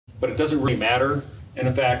but it doesn't really matter. And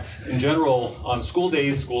in fact, in general, on school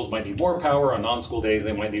days, schools might need more power. On non-school days,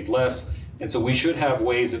 they might need less. And so we should have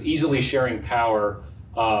ways of easily sharing power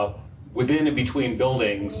within and between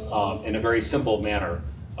buildings in a very simple manner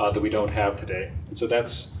that we don't have today. And so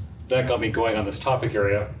that got me going on this topic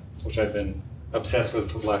area, which I've been obsessed with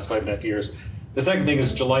for the last 5.5 years. The second thing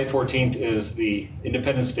is July 14th is the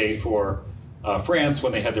Independence Day for France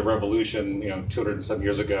when they had their revolution, 200 and some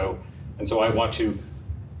years ago. And so I want to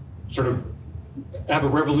sort of have a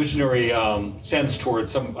revolutionary sense towards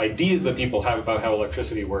some ideas that people have about how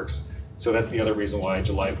electricity works. So that's the other reason why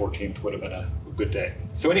July 14th would have been a good day.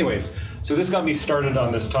 So anyways, so this got me started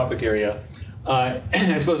on this topic area. I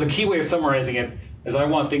suppose a key way of summarizing it is I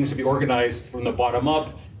want things to be organized from the bottom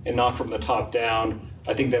up and not from the top down.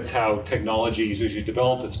 I think that's how technology is usually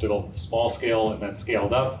developed. It's developed at small scale and then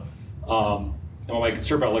scaled up. And what I'm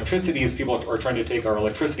concerned about electricity is people are trying to take our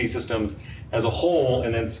electricity systems as a whole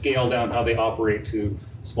and then scale down how they operate to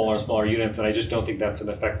smaller and smaller units, and I just don't think that's an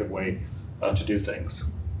effective way to do things.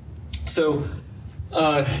 So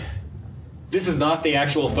this is not the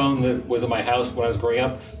actual phone that was in my house when I was growing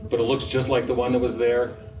up, but it looks just like the one that was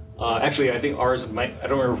there. Actually, I think ours I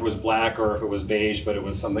don't remember if it was black or if it was beige, but it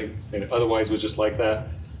was something, otherwise it was just like that.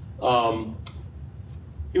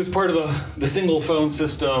 It was part of the single phone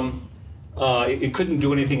system. It couldn't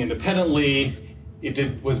do anything independently.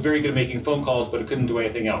 It was very good at making phone calls, but it couldn't do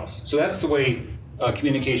anything else. So that's the way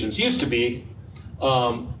communications used to be.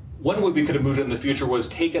 One way we could have moved it in the future was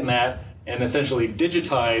taken that and essentially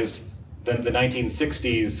digitized the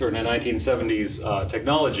 1960s or the 1970s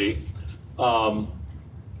technology.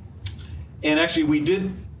 And actually, we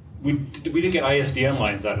did get ISDN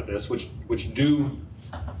lines out of this, which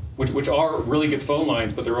are really good phone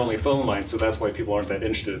lines, but they're only phone lines, so that's why people aren't that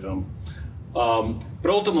interested in them.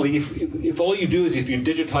 But ultimately, if all you do is if you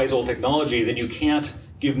digitize old technology, then you can't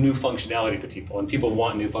give new functionality to people, and people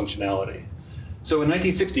want new functionality. So in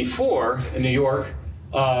 1964, in New York,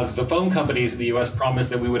 the phone companies in the US promised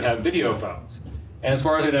that we would have video phones. And as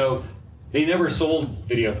far as I know, they never sold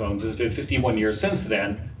video phones. It's been 51 years since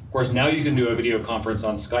then. Of course, now you can do a video conference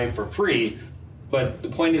on Skype for free, but the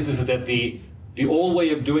point is that the old way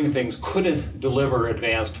of doing things couldn't deliver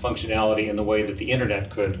advanced functionality in the way that the internet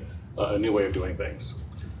could, a new way of doing things.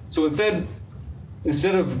 So instead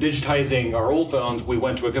of digitizing our old phones, we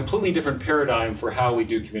went to a completely different paradigm for how we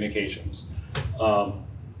do communications.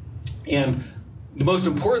 And the most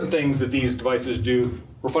important things that these devices do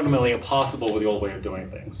were fundamentally impossible with the old way of doing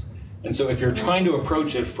things. And so if you're trying to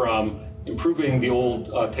approach it from improving the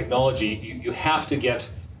old technology, you have to get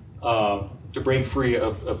to break free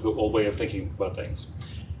of the old way of thinking about things.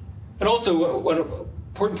 And also, one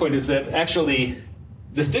important point is that actually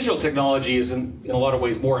this digital technology is in a lot of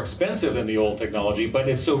ways more expensive than the old technology, but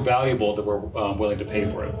it's so valuable that we're willing to pay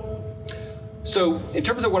for it. So in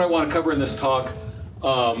terms of what I want to cover in this talk,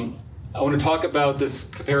 I want to talk about this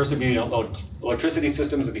comparison between electricity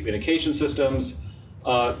systems and communication systems,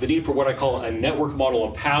 the need for what I call a network model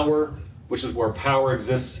of power, which is where power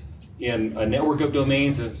exists in a network of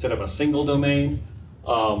domains instead of a single domain,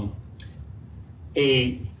 a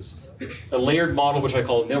layered model, which I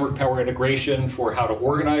call network power integration, for how to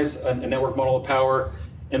organize a network model of power,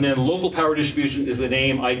 and then local power distribution is the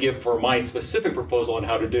name I give for my specific proposal on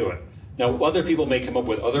how to do it. Now, other people may come up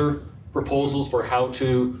with other proposals for how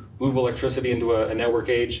to move electricity into a network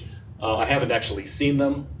age. I haven't actually seen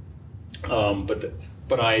them,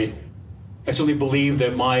 but I certainly believe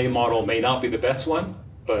that my model may not be the best one,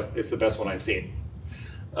 but it's the best one I've seen.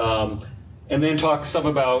 And then talk some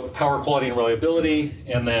about power quality and reliability,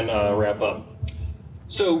 and then wrap up.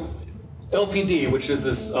 So LPD, which is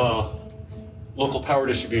this local power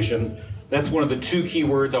distribution, that's one of the two key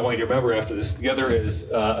words I want you to remember after this. The other is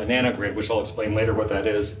a nanogrid, which I'll explain later what that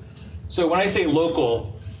is. So when I say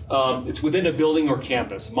local, it's within a building or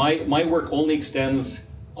campus. My work only extends,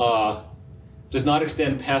 does not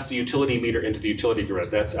extend past the utility meter into the utility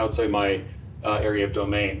grid. That's outside my area of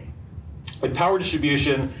domain. But power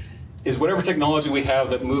distribution is whatever technology we have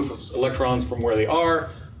that moves electrons from where they are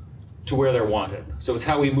to where they're wanted. So it's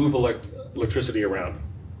how we move electricity around.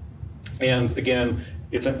 And again,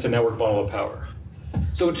 it's a network model of power.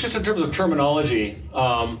 So just in terms of terminology,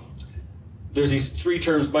 there's these three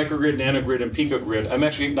terms: microgrid, nanogrid, and picogrid. I'm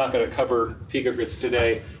actually not going to cover picogrids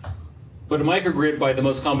today. But a microgrid, by the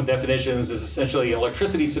most common definitions, is essentially an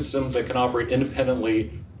electricity system that can operate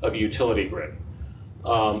independently of a utility grid.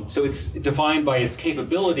 So it's defined by its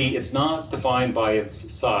capability. It's not defined by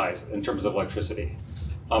its size in terms of electricity.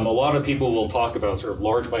 A lot of people will talk about sort of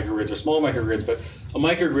large microgrids or small microgrids, but a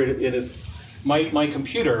microgrid, it is my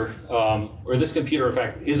computer, or this computer, in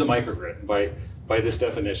fact, is a microgrid. By by this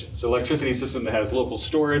definition. So electricity system that has local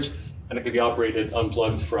storage, and it can be operated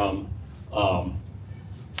unplugged from an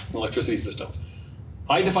electricity system.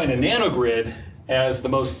 I define a nanogrid as the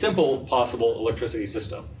most simple possible electricity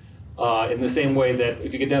system. In the same way that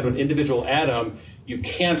if you get down to an individual atom, you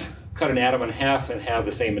can't cut an atom in half and have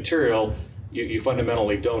the same material. You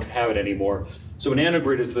fundamentally don't have it anymore. So a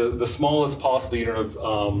nanogrid is the smallest possible unit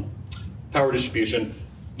of power distribution.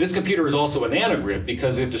 This computer is also a nanogrid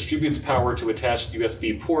because it distributes power to attached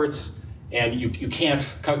USB ports, and you can't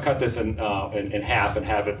cut this in half and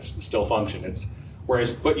have it still function.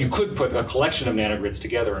 But you could put a collection of nanogrids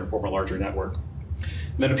together and form a larger network.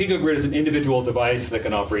 And then a picogrid is an individual device that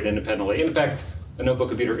can operate independently. In fact, a notebook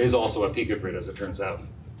computer is also a picogrid, as it turns out.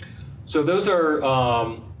 So those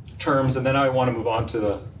are terms, and then I want to move on to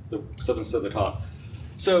the substance of the talk.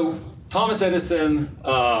 So Thomas Edison,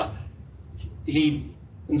 he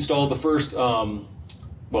installed the first,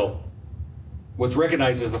 what's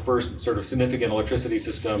recognized as the first sort of significant electricity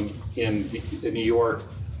system in New York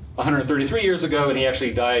 133 years ago, and he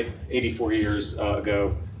actually died 84 years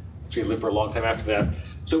ago. Actually lived for a long time after that.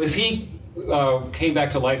 So if he came back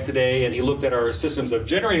to life today and he looked at our systems of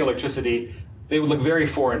generating electricity, they would look very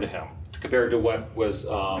foreign to him compared to what was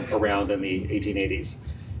around in the 1880s.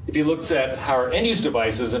 If you looked at how our end-use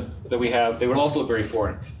devices that we have, they would also look very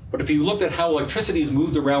foreign. But if you looked at how electricity is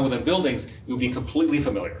moved around within buildings, it would be completely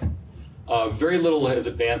familiar. Very little has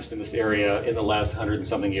advanced in this area in the last 100 and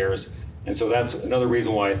something years. And so that's another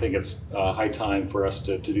reason why I think it's high time for us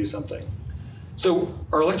to do something. So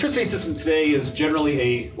our electricity system today is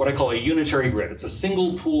generally what I call a unitary grid. It's a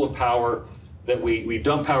single pool of power that we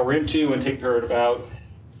dump power into and take power out.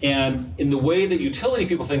 And in the way that utility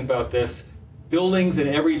people think about this, buildings and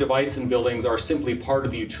every device in buildings are simply part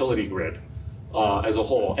of the utility grid as a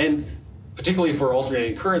whole. And particularly for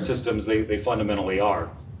alternating current systems, they fundamentally are.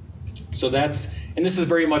 So and this is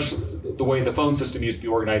very much the way the phone system used to be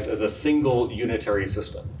organized, as a single unitary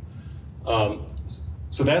system.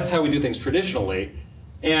 So that's how we do things traditionally.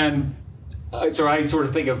 And so I sort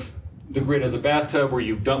of think of the grid as a bathtub where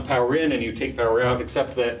you dump power in and you take power out,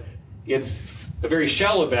 except that it's a very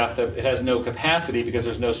shallow bathtub. It has no capacity because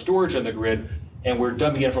there's no storage in the grid, and we're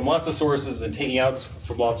dumping in from lots of sources and taking out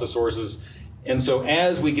from lots of sources. And so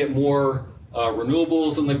as we get more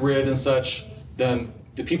renewables in the grid and such, then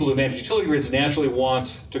the people who manage utility grids naturally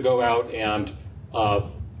want to go out and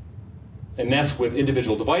mess with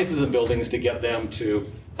individual devices in buildings to get them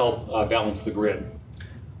to help balance the grid.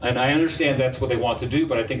 And I understand that's what they want to do,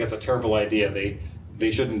 but I think that's a terrible idea.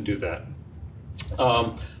 They shouldn't do that.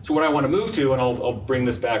 So what I want to move to, and I'll bring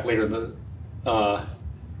this back later in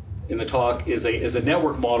the talk, is a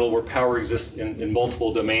network model where power exists in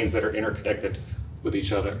multiple domains that are interconnected with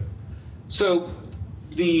each other. So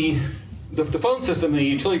the phone system and the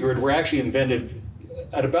utility grid were actually invented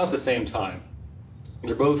at about the same time.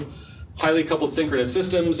 They're both highly coupled synchronous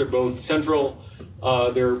systems. They're both central.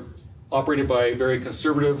 They're operated by very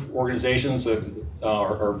conservative organizations that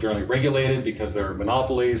are generally regulated because they're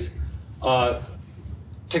monopolies.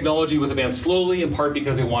 Technology was advanced slowly, in part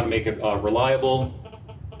because they want to make it reliable.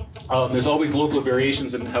 There's always local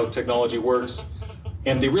variations in how technology works,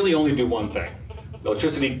 and they really only do one thing. The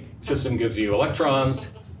electricity system gives you electrons,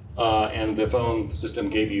 and the phone system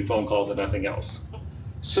gave you phone calls and nothing else.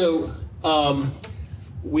 So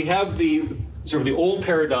we have the old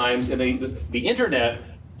paradigms, and the internet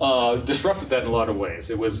disrupted that in a lot of ways.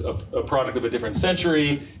 It was a product of a different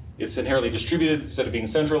century. It's inherently distributed instead of being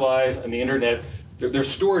centralized, and the internet, there's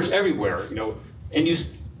storage everywhere.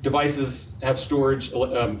 End-use devices have storage.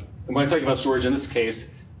 And when I'm talking about storage in this case,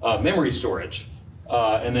 memory storage.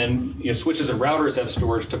 And then switches and routers have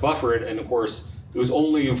storage to buffer it, and of course, it was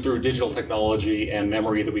only through digital technology and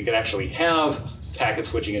memory that we could actually have packet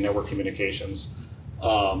switching and network communications.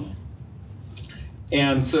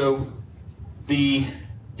 And so these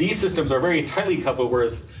systems are very tightly coupled,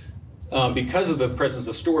 whereas because of the presence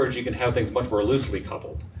of storage, you can have things much more loosely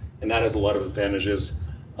coupled, and that has a lot of advantages.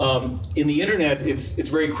 In the internet, it's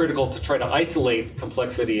very critical to try to isolate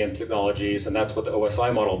complexity and technologies, and that's what the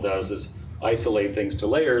OSI model does, is isolate things to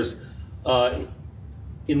layers.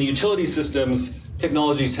 In the utility systems,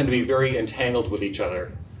 technologies tend to be very entangled with each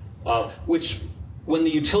other, which when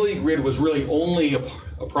the utility grid was really only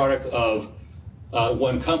a product of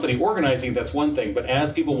one company organizing, that's one thing. But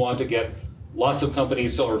as people want to get lots of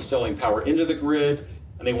companies sort of selling power into the grid,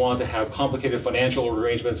 and they want to have complicated financial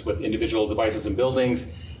arrangements with individual devices and buildings,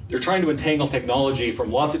 they're trying to entangle technology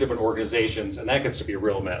from lots of different organizations, and that gets to be a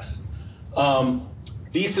real mess.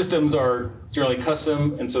 These systems are generally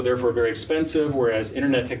custom, and so therefore very expensive, whereas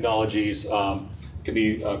internet technologies can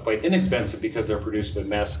be quite inexpensive because they're produced at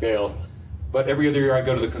mass scale. but every other year I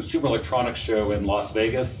go to the Consumer Electronics Show in Las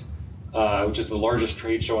Vegas, which is the largest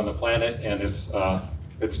trade show on the planet, and it's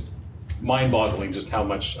mind-boggling just how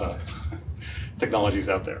much technology is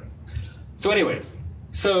out there. So anyways,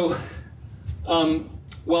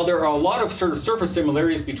 while there are a lot of sort of surface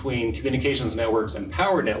similarities between communications networks and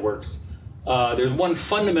power networks, there's one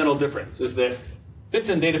fundamental difference, is that bits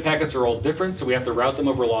and data packets are all different, so we have to route them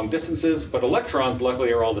over long distances, but electrons,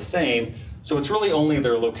 luckily, are all the same, so it's really only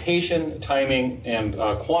their location, timing, and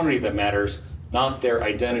quantity that matters, not their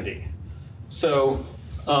identity. So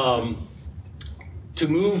to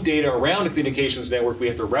move data around a communications network, we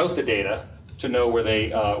have to route the data to know where they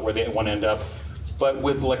want to end up. But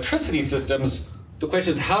with electricity systems, the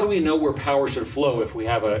question is, how do we know where power should flow if we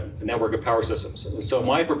have a network of power systems? And so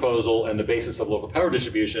my proposal and the basis of local power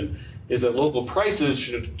distribution is that local prices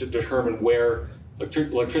should determine where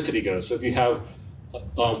electricity goes. So if you have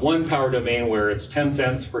one power domain where it's 10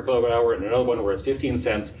 cents per kilowatt hour and another one where it's 15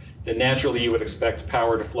 cents, then naturally you would expect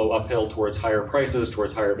power to flow uphill towards higher prices,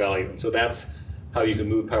 towards higher value. And so that's how you can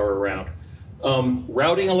move power around.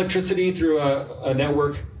 Routing electricity through a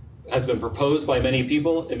network has been proposed by many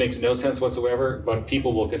people. It makes no sense whatsoever, but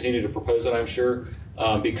people will continue to propose it, I'm sure,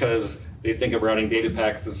 because they think of routing data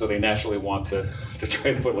packets, and so they naturally want to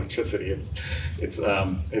try to put electricity. It is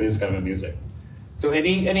kind of amusing. So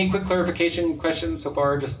any quick clarification questions so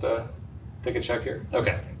far? Just take a check here.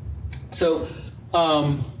 Okay. So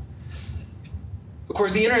of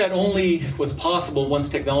course, the internet only was possible once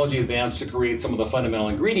technology advanced to create some of the fundamental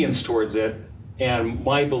ingredients towards it. And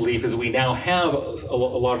my belief is we now have a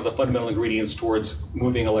lot of the fundamental ingredients towards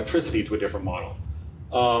moving electricity to a different model.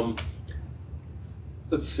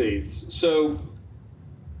 Let's see. So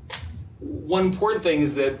one important thing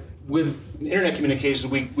is that with internet communications,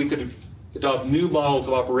 we could adopt new models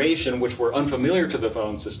of operation which were unfamiliar to the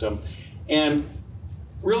phone system. And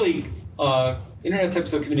really, internet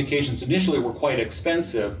types of communications initially were quite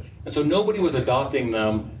expensive. And so nobody was adopting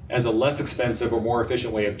them as a less expensive or more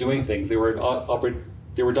efficient way of doing things. They were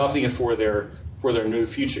adopting it for their new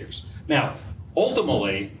features. Now,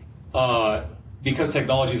 ultimately, because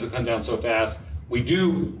technologies have come down so fast, we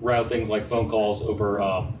do route things like phone calls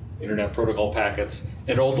over internet protocol packets,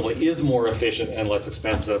 and ultimately is more efficient and less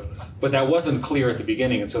expensive. But that wasn't clear at the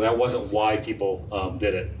beginning, and so that wasn't why people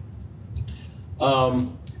did it.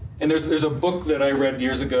 And there's a book that I read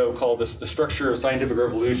years ago called The Structure of Scientific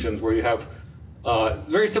Revolutions, where you have,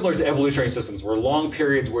 it's very similar to evolutionary systems, where long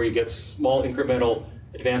periods where you get small incremental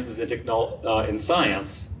advances in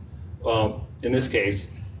science, in this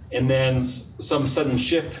case, and then some sudden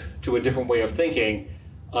shift to a different way of thinking,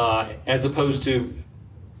 as opposed to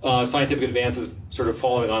scientific advances sort of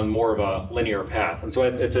following on more of a linear path. And so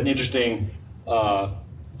it's an interesting,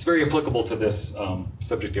 it's very applicable to this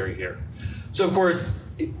subject area here. So of course,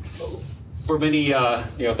 for many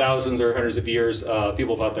thousands or hundreds of years,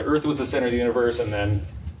 people thought the Earth was the center of the universe, and then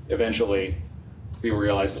eventually people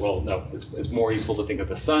realized, well, no, it's more useful to think of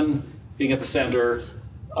the sun being at the center,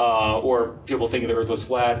 or people thinking the Earth was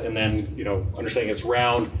flat, and then understanding it's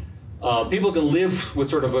round. People can live with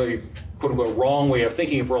sort of a quote-unquote wrong way of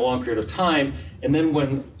thinking for a long period of time, and then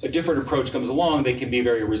when a different approach comes along, they can be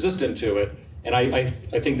very resistant to it. And I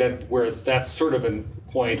think that that's sort of a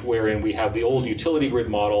point wherein we have the old utility grid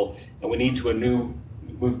model, and we need to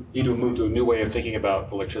move to a new way of thinking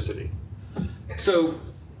about electricity. So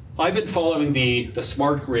I've been following the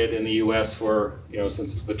smart grid in the U.S. for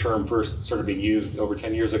since the term first started being used over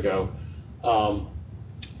 10 years ago,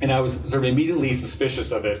 and I was sort of immediately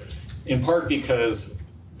suspicious of it, in part because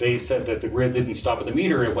they said that the grid didn't stop at the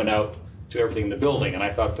meter; it went out to everything in the building, and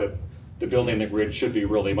I thought that the building and the grid should be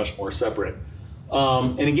really much more separate.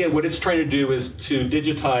 And again, what it's trying to do is to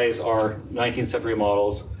digitize our 19th century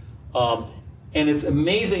models. And it's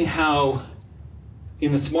amazing how,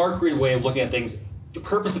 in the smart grid way of looking at things, the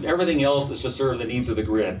purpose of everything else is to serve the needs of the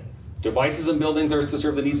grid. Devices and buildings are to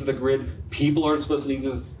serve the needs of the grid. People are supposed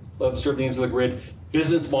to serve the needs of the grid.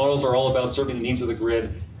 Business models are all about serving the needs of the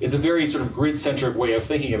grid. It's a very sort of grid-centric way of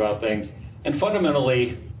thinking about things. And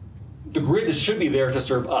fundamentally, the grid should be there to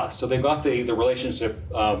serve us. So they've got the relationship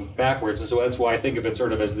backwards. And so that's why I think of it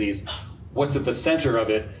sort of as these, what's at the center of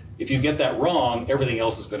it. If you get that wrong, everything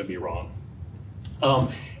else is going to be wrong.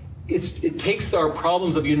 It takes our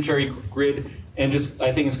problems of unitary grid and just,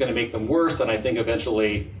 I think it's going to make them worse. And I think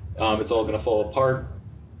eventually it's all going to fall apart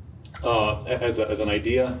as an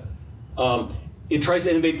idea. It tries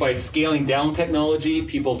to innovate by scaling down technology.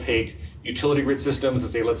 People take utility grid systems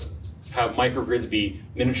and say, let's have microgrids be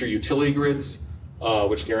miniature utility grids,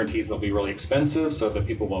 which guarantees they'll be really expensive so that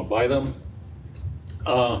people won't buy them.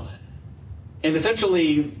 And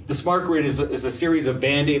essentially, the smart grid is a series of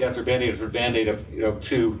Band-Aid after Band-Aid after Band-Aid of,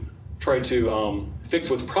 to try to fix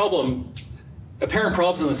what's apparent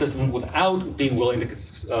problems in the system without being willing to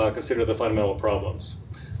consider the fundamental problems.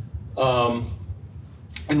 And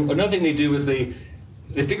another thing they do is they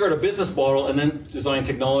figure out a business model and then design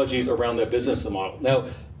technologies around that business model. Now,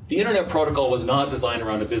 the internet protocol was not designed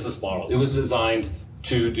around a business model. It was designed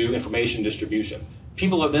to do information distribution.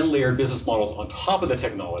 People have then layered business models on top of the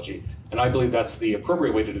technology, and I believe that's the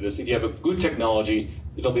appropriate way to do this. If you have a good technology,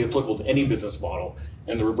 it'll be applicable to any business model,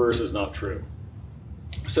 and the reverse is not true.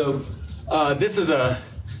 So this is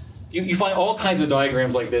you find all kinds of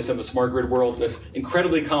diagrams like this in the smart grid world. There's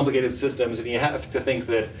incredibly complicated systems, and you have to think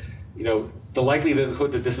that the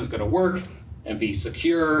likelihood that this is going to work and be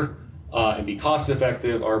secure and be cost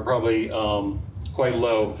effective are probably quite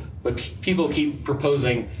low. But people keep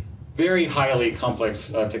proposing very highly complex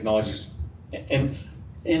technologies. And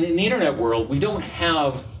in the internet world, we don't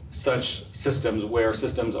have such systems where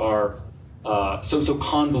systems are so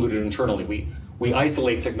convoluted internally. We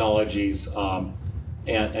isolate technologies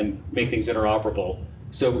and make things interoperable.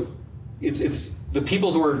 So it's the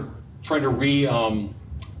people who are trying to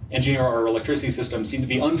re-engineer our electricity system seem to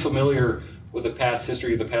be unfamiliar with the past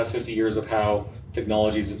history, the past 50 years of how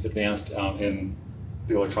technologies have advanced in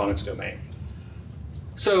the electronics domain.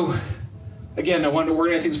 So again, I want to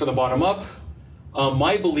organize things from the bottom up.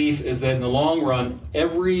 My belief is that in the long run,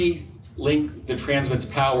 every link that transmits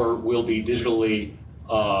power will be digitally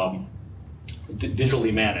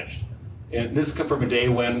managed. And this comes from a day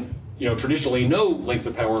when traditionally no links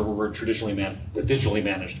of power were digitally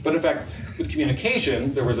managed. But in fact, with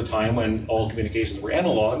communications, there was a time when all communications were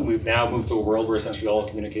analog, and we've now moved to a world where essentially all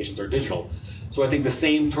communications are digital. So I think the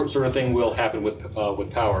same sort of thing will happen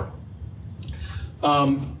with power.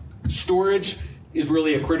 Storage is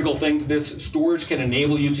really a critical thing to this. Storage can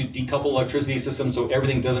enable you to decouple electricity systems so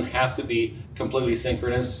everything doesn't have to be completely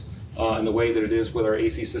synchronous in the way that it is with our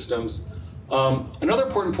AC systems. Another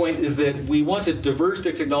important point is that we want to diverge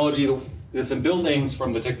the technology that's in buildings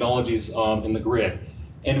from the technologies in the grid.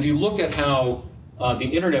 And if you look at how the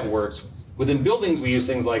internet works, within buildings we use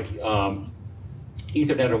things like Ethernet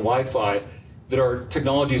and Wi-Fi that are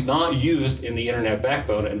technologies not used in the internet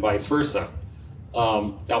backbone and vice versa.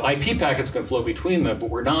 Now IP packets can flow between them, but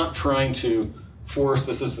we're not trying to force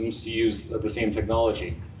the systems to use the same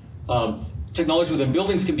technology. Technology within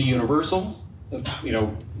buildings can be universal.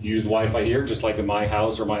 Use Wi-Fi here, just like in my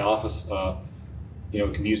house or my office,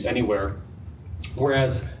 it can be used anywhere.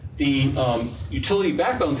 Whereas the utility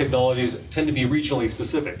backbone technologies tend to be regionally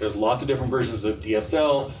specific. There's lots of different versions of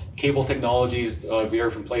DSL, cable technologies vary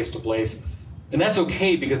from place to place. And that's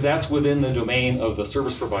okay because that's within the domain of the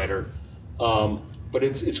service provider. But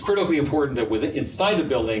it's critically important that inside the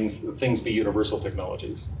buildings, things be universal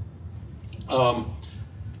technologies.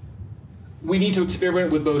 We need to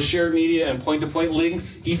experiment with both shared media and point-to-point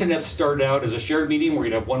links. Ethernet started out as a shared medium where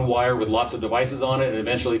you'd have one wire with lots of devices on it, and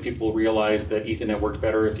eventually people realized that Ethernet worked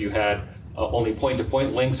better if you had only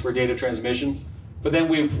point-to-point links for data transmission. But then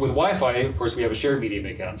with Wi-Fi, of course, we have a shared medium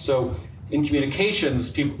again. So in communications,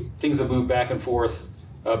 things have moved back and forth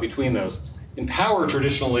between those. In power,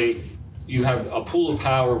 traditionally, you have a pool of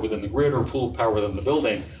power within the grid or a pool of power within the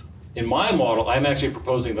building. In my model, I'm actually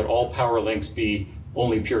proposing that all power links be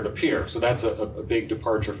only peer-to-peer. So that's a big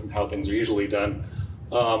departure from how things are usually done.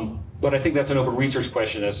 But I think that's an open research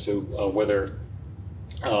question as to whether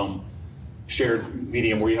shared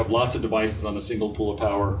medium where you have lots of devices on a single pool of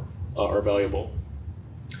power are valuable.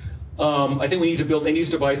 I think we need to build end-use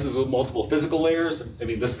devices with multiple physical layers. I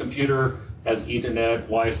mean, this computer has Ethernet,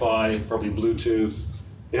 Wi-Fi, probably Bluetooth.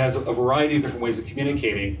 It has a variety of different ways of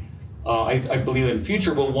communicating. I believe that in the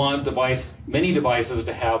future we'll want many devices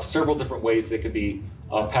to have several different ways they could be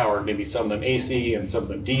powered, maybe some of them AC and some of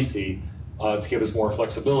them DC, to give us more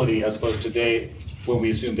flexibility as opposed to today when we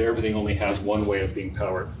assume that everything only has one way of being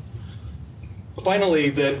powered. Finally,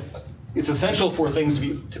 that it's essential for things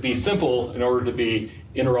to be simple in order to be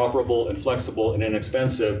interoperable and flexible and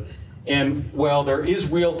inexpensive. And while there is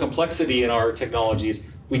real complexity in our technologies,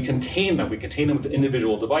 we contain them. We contain them with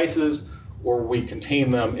individual devices, or we contain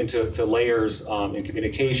them into layers in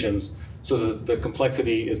communications so that the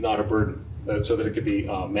complexity is not a burden, so that it could be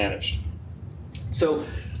managed. So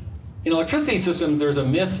in electricity systems, there's a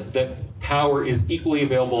myth that power is equally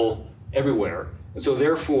available everywhere. And so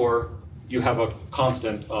therefore, you have a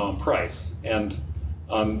constant price. And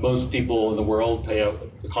most people in the world pay a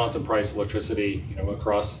constant price of electricity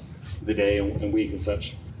across the day and week and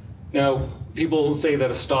such. Now, people say that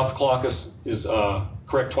a stopped clock is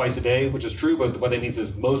correct twice a day, which is true, but what that means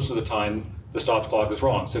is most of the time the stopped clock is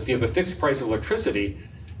wrong. So if you have a fixed price of electricity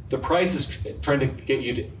the price is trying to get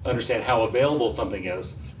you to understand how available something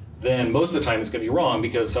is, then most of the time it's going to be wrong,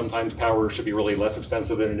 because sometimes power should be really less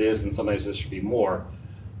expensive than it is, and sometimes it should be more.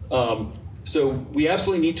 So we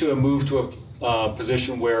absolutely need to move to a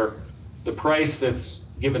position where the price that's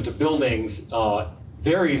given to buildings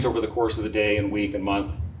varies over the course of the day and week and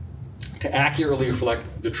month to accurately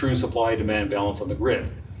reflect the true supply-demand balance on the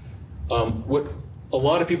grid. What a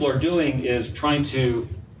lot of people are doing is trying to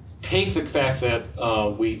take the fact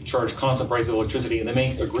that we charge constant price of electricity and they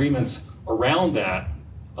make agreements around that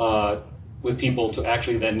with people to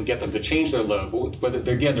actually then get them to change their load. But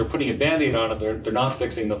again, they're putting a Band-Aid on it, they're not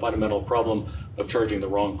fixing the fundamental problem of charging the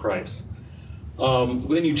wrong price.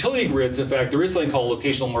 Within utility grids, in fact, there is something called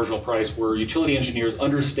locational marginal price, where utility engineers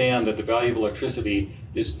understand that the value of electricity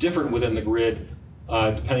is different within the grid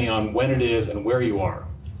depending on when it is and where you are.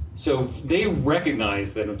 So they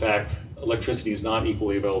recognize that, in fact, electricity is not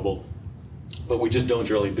equally available, but we just don't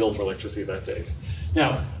generally bill for electricity that day.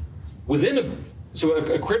 Now, so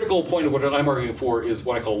a critical point of what I'm arguing for is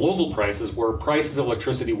what I call local prices, where prices of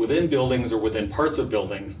electricity within buildings or within parts of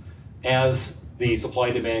buildings, as the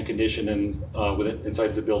supply-demand condition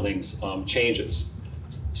inside the buildings changes.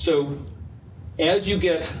 So as you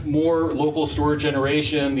get more local storage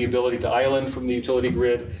generation, the ability to island from the utility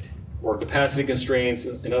grid, or capacity constraints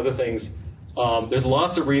and other things, there's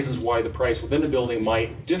lots of reasons why the price within a building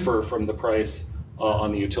might differ from the price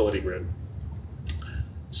on the utility grid.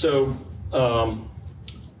 So,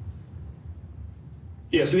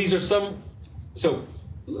 yeah, so these are some, so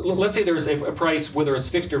let's say there's a price, whether it's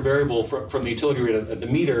fixed or variable from the utility grid at the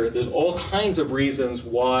meter. There's all kinds of reasons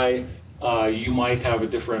why you might have a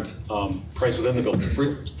different price within the building.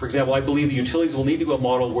 For example, I believe the utilities will need to go a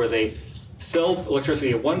model where they sell electricity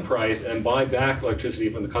at one price and buy back electricity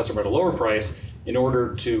from the customer at a lower price in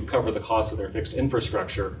order to cover the cost of their fixed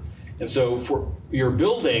infrastructure. And so for your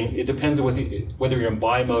building, it depends on whether you're in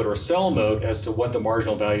buy mode or sell mode as to what the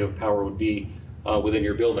marginal value of power would be within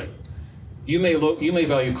your building. You may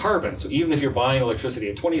value carbon, so even if you're buying electricity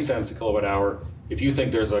at 20 cents a kilowatt hour, if you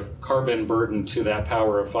think there's a carbon burden to that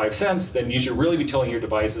power of 5 cents, then you should really be telling your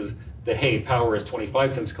devices that, hey, power is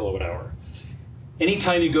 25 cents a kilowatt hour.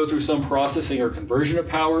 Anytime you go through some processing or conversion of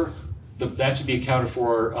power, that should be accounted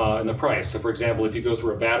for in the price. So for example, if you go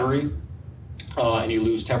through a battery and you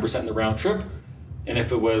lose 10% in the round trip, and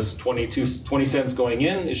if it was 20 cents going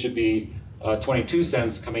in, it should be 22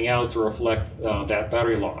 cents coming out to reflect that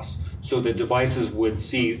battery loss. So the devices would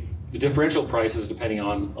see the differential prices depending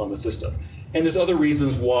on the system. And there's other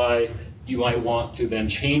reasons why you might want to then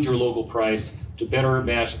change your local price to better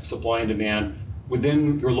match supply and demand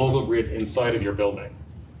within your local grid inside of your building.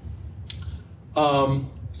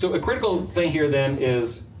 So a critical thing here then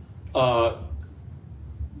is to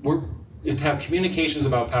have communications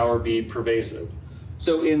about power be pervasive.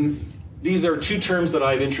 So these are two terms that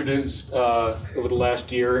I've introduced over the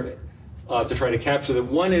last year to try to capture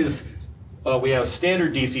them. One is we have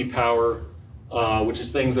standard DC power, which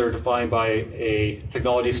is things that are defined by a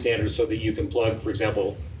technology standard so that you can plug, for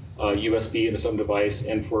example, USB into some device,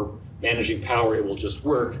 and for managing power, it will just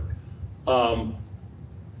work. Well,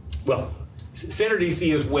 standard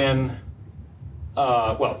DC is when,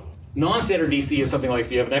 non-standard DC is something like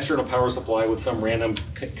if you have an external power supply with some random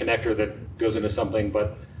connector that goes into something,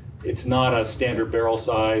 but it's not a standard barrel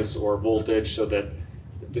size or voltage, so that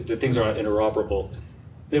the things are not interoperable.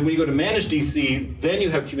 Then when you go to managed DC, then you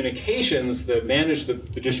have communications that manage the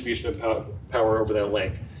distribution of power over that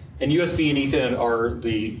link. And USB and Ethernet are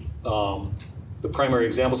the primary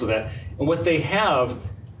examples of that. And what they have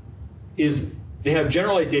is they have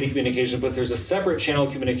generalized data communications, but there's a separate channel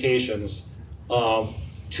of communications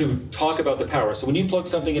to talk about the power. So when you plug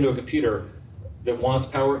something into a computer that wants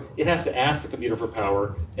power, it has to ask the computer for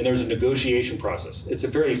power, and there's a negotiation process. It's a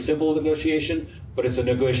very simple negotiation, but it's a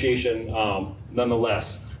negotiation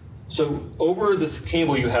nonetheless. So over this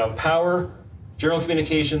cable you have power, general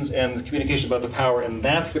communications, and communication about the power, and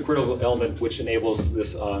that's the critical element which enables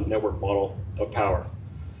this network model of power.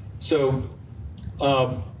 So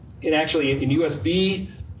in USB,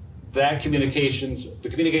 the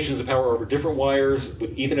communications of power are over different wires.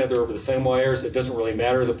 With Ethernet, they're over the same wires. It doesn't really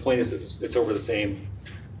matter. The point is it's over the same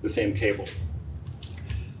cable.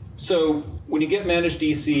 So when you get managed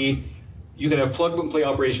DC, you can have plug-and-play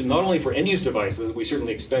operation not only for end-use devices. We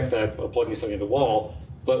certainly expect that plugging something in the wall,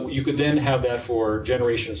 but you could then have that for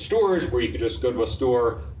generation storage, where you could just go to a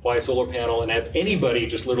store, buy a solar panel, and have anybody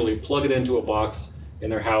just literally plug it into a box in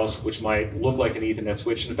their house, which might look like an Ethernet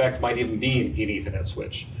switch. In fact, might even be an Ethernet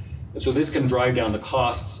switch. And so this can drive down the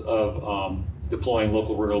costs of deploying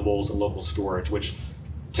local renewables and local storage, which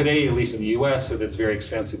today, at least in the US, it's very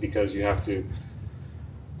expensive because you have to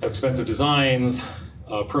have expensive designs,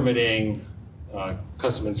 permitting,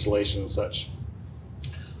 custom installation and such.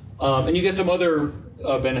 And you get some other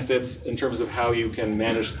benefits in terms of how you can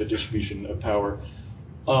manage the distribution of power.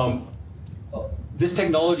 This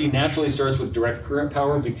technology naturally starts with direct current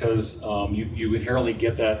power because you inherently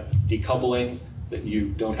get that decoupling that you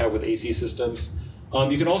don't have with AC systems.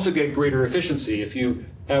 You can also get greater efficiency if you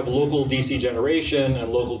have local DC generation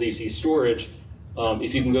and local DC storage.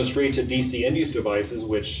 If you can go straight to DC end-use devices,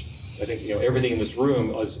 which I think everything in this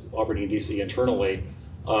room is operating DC internally,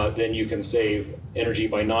 then you can save energy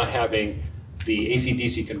by not having the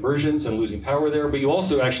AC-DC conversions and losing power there, but you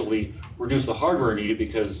also actually reduce the hardware needed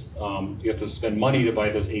because you have to spend money to buy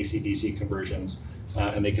those AC-DC conversions,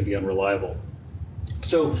 and they can be unreliable.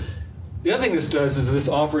 So the other thing this does is this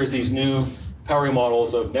offers these new powering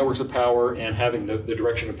models of networks of power and having the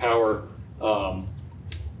direction of power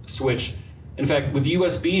switch. In fact, with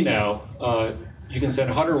USB now, you can send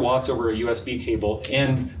 100 watts over a USB cable,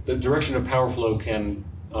 and the direction of power flow can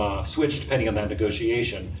switch depending on that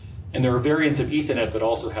negotiation. And there are variants of Ethernet that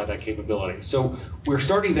also have that capability. So we're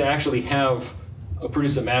starting to actually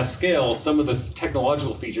produce at mass scale some of the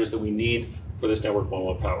technological features that we need for this network model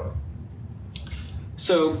of power.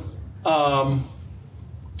 So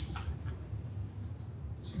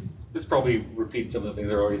this probably repeats some of the things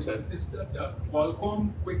I already said. Is the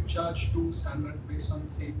Qualcomm Quick Charge 2 standard based on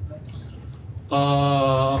the same lines?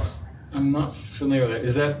 I'm not familiar with that.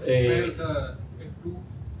 Is that a... Where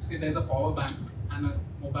say there's a power bank and a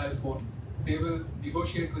mobile phone, they will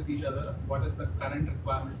negotiate with each other what is the current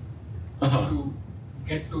requirement to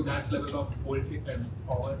get to that level of voltage and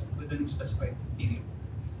power within a specified period.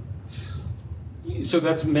 So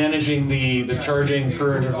that's managing the charging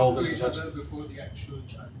current and voltage and such? Before the actual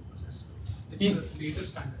charging process. It's the latest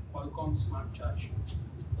standard, Qualcomm Smart Charge.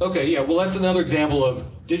 Okay, yeah, well that's another example of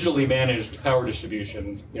digitally managed power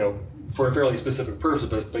distribution, for a fairly specific purpose,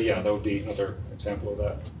 but yeah, that would be another example of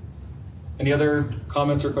that. Any other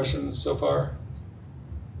comments or questions so far?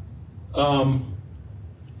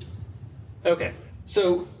 Okay,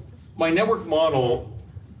 so my network model,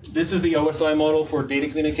 this is the OSI model for data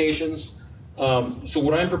communications. So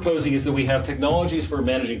what I'm proposing is that we have technologies for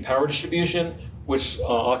managing power distribution, which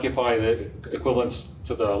occupy the equivalents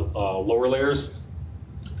to the lower layers.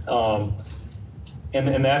 And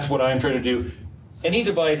that's what I'm trying to do. Any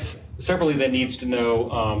device separately then needs to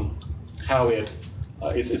know how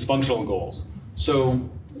its functional goals. So,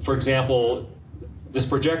 for example, this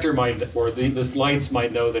projector this lights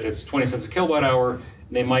might know that it's 20 cents a kilowatt hour, and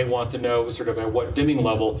they might want to know sort of at what dimming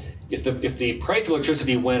level. If the price of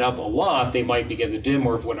electricity went up a lot, they might begin to dim,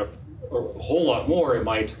 or if it went up a whole lot more, it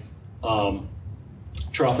might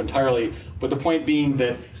turn off entirely. But the point being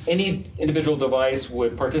that any individual device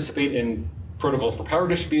would participate in protocols for power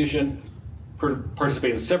distribution,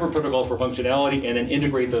 participate in separate protocols for functionality, and then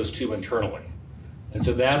integrate those two internally. And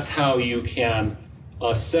so that's how you can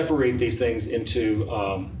separate these things into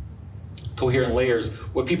coherent layers.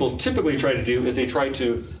 What people typically try to do is they try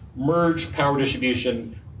to merge power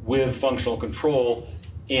distribution with functional control,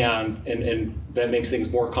 and that makes things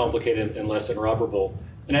more complicated and less interoperable.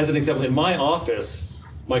 And as an example, in my office,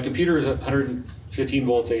 my computer is 115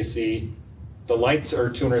 volts AC, the lights are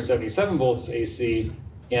 277 volts AC,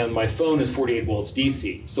 and my phone is 48 volts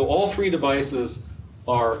DC. So all three devices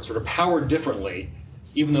are sort of powered differently,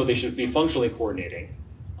 even though they should be functionally coordinating.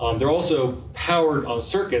 They're also powered on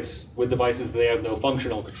circuits with devices that they have no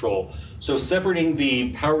functional control. So separating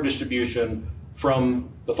the power distribution from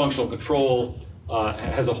the functional control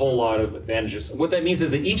has a whole lot of advantages. And what that means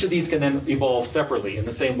is that each of these can then evolve separately in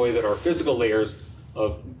the same way that our physical layers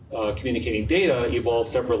of communicating data evolve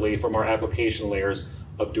separately from our application layers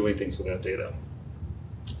of doing things with that data.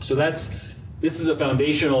 So this is a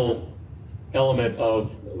foundational element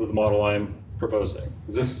of the model I'm proposing.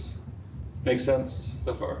 Does this make sense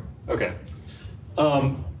so far? Okay.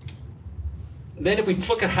 Then if we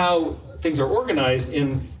look at how things are organized,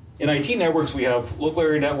 in IT networks, we have local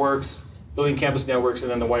area networks, building campus networks,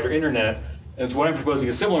 and then the wider internet. And so what I'm proposing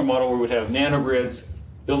is a similar model where we would have nanogrids,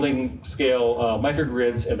 building scale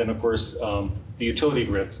microgrids, and then of course the utility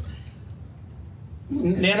grids.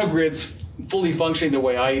 Nanogrids fully functioning the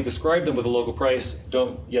way I described them with a local price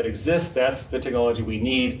don't yet exist. That's the technology we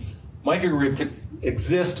need. Microgrids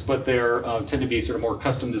exist, but they tend to be sort of more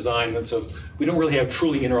custom designed, and so we don't really have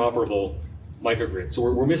truly interoperable microgrids. So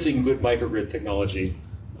we're missing good microgrid technology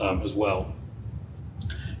as well.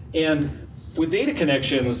 And with data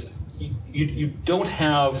connections, you don't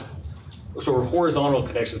have sort of horizontal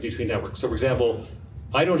connections between networks. So for example,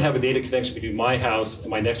 I don't have a data connection between my house and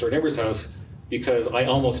my next door neighbor's house because I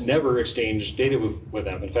almost never exchange data with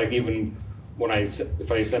them. In fact, even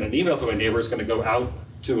if I send an email to my neighbor, it's going to go out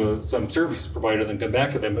to some service provider, then come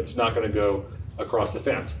back to them. It's not going to go across the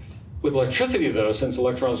fence. With electricity, though, since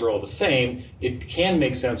electrons are all the same, it can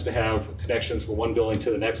make sense to have connections from one building to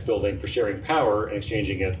the next building for sharing power and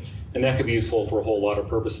exchanging it, and that could be useful for a whole lot of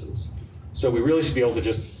purposes. So we really should be able to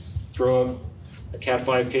just throw a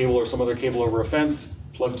Cat5 cable or some other cable over a fence,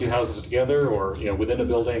 plug two houses together, or within a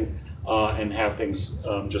building, and have things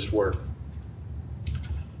just work.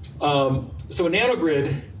 So a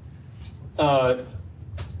nanogrid,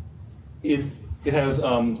 it has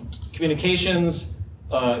communications.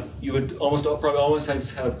 You would probably always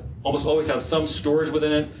have some storage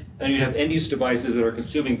within it, and you have end-use devices that are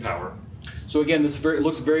consuming power. So again, it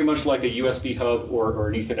looks very much like a USB hub or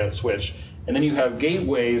an Ethernet switch. And then you have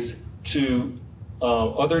gateways to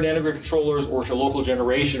other nanogrid controllers or to local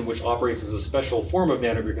generation, which operates as a special form of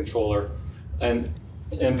nanogrid controller. And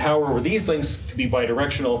power over these links can be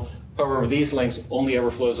bidirectional. Power over these links only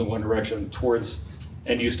ever flows in one direction, towards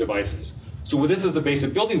end-use devices. So with this as a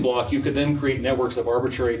basic building block, you could then create networks of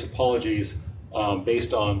arbitrary topologies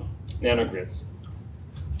based on nanogrids.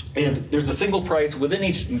 And there's a single price within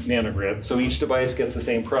each nanogrid, so each device gets the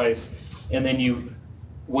same price. And then if you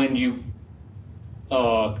want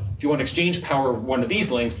to exchange power of one of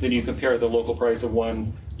these links, then you compare the local price of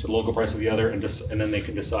one to the local price of the other, and then they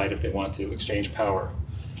can decide if they want to exchange power.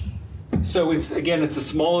 So it's the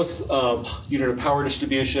smallest unit of power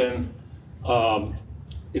distribution.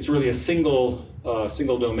 It's really a single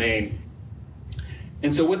domain.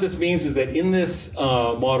 And so what this means is that in this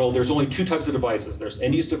model, there's only two types of devices. There's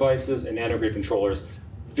end-use devices and nanogrid controllers,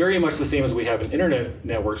 very much the same as we have in internet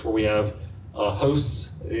networks, where we have hosts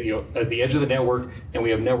at the edge of the network, and we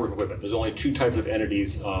have network equipment. There's only two types of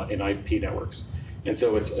entities in IP networks. And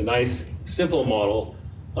so it's a nice, simple model,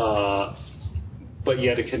 but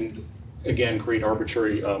yet it can, again, create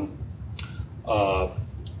arbitrary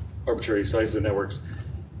sizes of networks.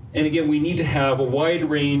 And again, we need to have a wide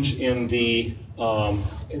range in the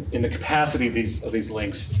capacity of these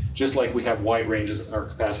links, just like we have wide ranges in our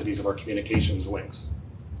capacities of our communications links.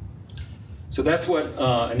 So that's what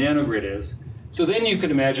a nanogrid is. So then you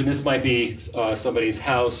can imagine this might be somebody's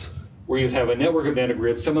house where you have a network of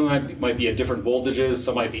nanogrids. Some of them might be at different voltages,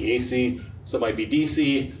 some might be AC, some might be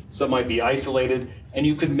DC, some might be isolated. And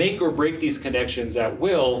you could make or break these connections at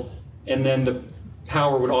will, and then the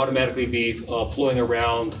power would automatically be flowing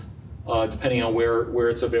around depending on where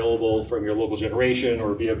it's available from your local generation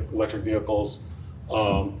or via electric vehicles,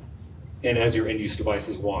 and as your end-use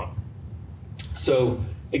devices want. So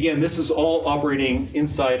again, this is all operating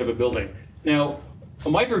inside of a building. Now, a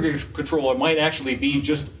microcontroller might actually be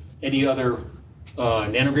just any other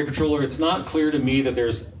nanogrid controller. It's not clear to me that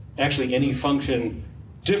there's actually any function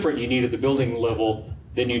different you need at the building level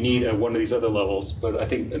than you need at one of these other levels. But I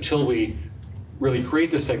think until we really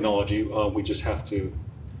create this technology, we just have to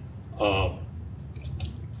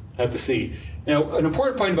see. Now, an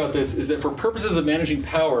important point about this is that for purposes of managing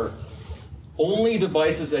power, only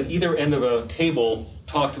devices at either end of a cable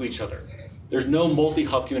talk to each other. There's no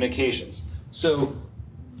multi-hop communications. So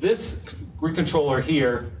this grid controller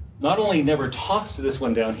here not only never talks to this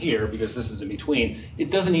one down here, because this is in between,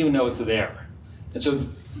 it doesn't even know it's there. And so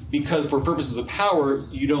because for purposes of power,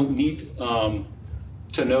 you don't need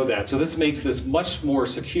to know that. So this makes this much more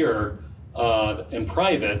secure and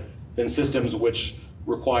private than systems which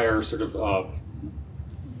require sort of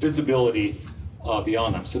visibility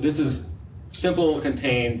beyond them. So this is simple,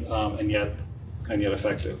 contained, and yet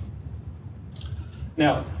effective.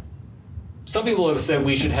 Now, some people have said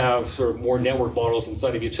we should have sort of more network models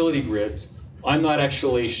inside of utility grids. I'm not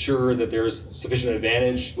actually sure that there's sufficient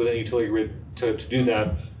advantage within a utility grid to do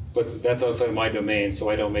that, but that's outside of my domain, so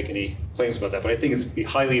I don't make any claims about that. But I think it's be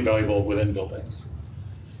highly valuable within buildings.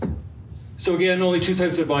 So again, only two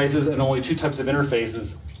types of devices and only two types of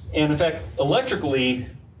interfaces. And in fact, electrically,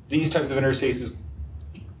 these types of interfaces,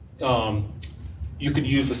 you could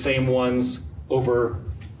use the same ones over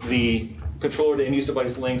the controller to end-use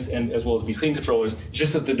device links and as well as between controllers,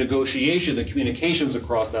 just that the negotiation, the communications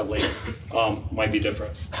across that link might be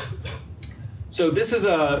different. So this is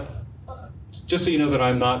just so you know that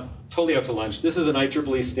I'm not totally out to lunch, this is an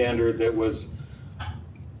IEEE standard that was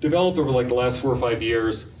developed over like the last 4 or 5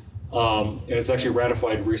 years, and it's actually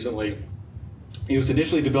ratified recently. It was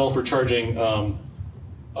initially developed for charging,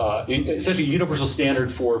 essentially a universal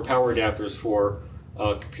standard for power adapters for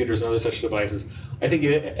computers and other such devices. I think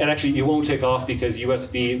it won't take off because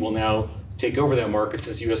USB will now take over that market,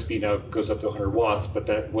 since USB now goes up to 100 watts, but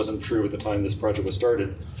that wasn't true at the time this project was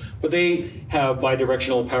started. But they have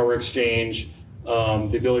bidirectional power exchange,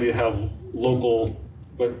 the ability to have local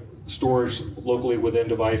storage locally within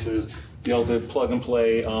devices, the plug and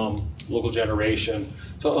play local generation.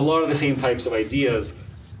 So a lot of the same types of ideas.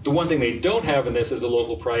 The one thing they don't have in this is a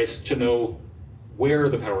local price to know where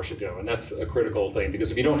the power should go, and that's a critical thing,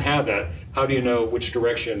 because if you don't have that, how do you know which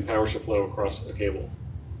direction power should flow across a cable?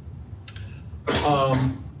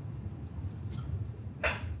 I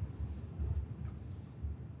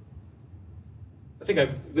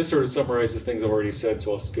think this sort of summarizes things I've already said,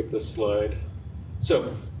 so I'll skip this slide.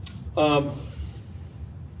 So, a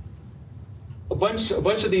bunch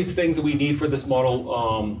of these things that we need for this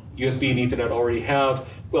model, USB and Ethernet already have.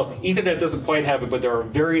 Well, Ethernet doesn't quite have it, but there are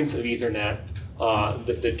variants of Ethernet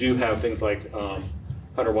that do have things like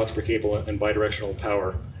 100 watts per cable and bidirectional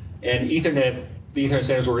power. And Ethernet, the Ethernet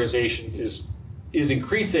Standards Organization is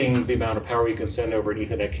increasing the amount of power you can send over an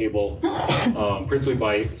Ethernet cable, principally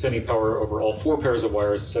by sending power over all 4 pairs of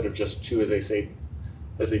wires instead of just 2, as they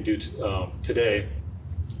do today.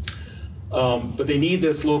 But they need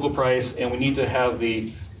this local price, and we need to have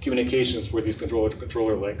the communications for these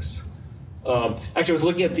controller links. Actually, I was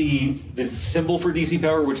looking at the symbol for DC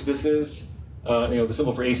power, which this is. The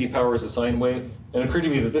symbol for AC power is a sine wave, and it occurred to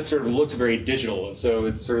me that this sort of looks very digital, and so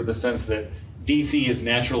it's sort of the sense that DC is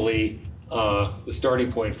naturally the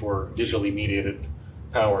starting point for digitally mediated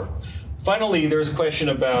power. Finally, there's a question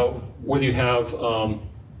about whether you have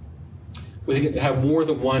more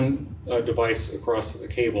than one device across a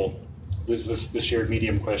cable. This is the shared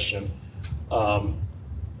medium question, and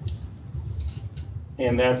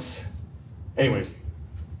that's a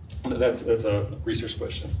research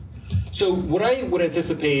question. So what I would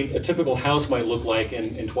anticipate a typical house might look like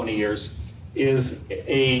in 20 years is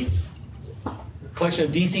a collection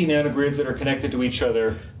of DC nanogrids that are connected to each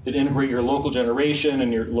other that integrate your local generation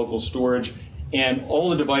and your local storage and all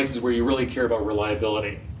the devices where you really care about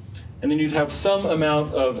reliability. And then you'd have some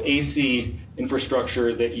amount of AC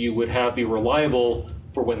infrastructure that you would have be reliable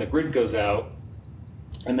for when the grid goes out.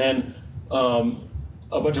 And then a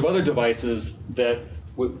bunch of other devices that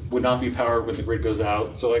would not be powered when the grid goes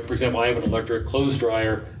out. So like, for example, I have an electric clothes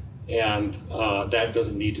dryer, and that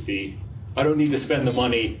doesn't need to be, I don't need to spend the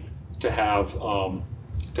money to have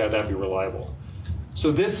that be reliable. So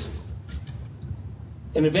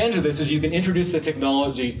an advantage of this is you can introduce the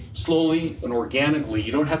technology slowly and organically.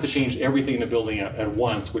 You don't have to change everything in the building at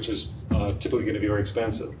once, which is typically going to be very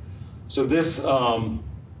expensive. So this is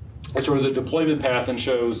sort of the deployment path and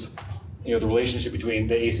shows the relationship between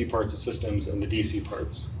the AC parts of systems and the DC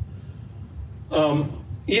parts.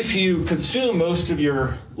 If you consume most of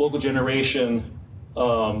your local generation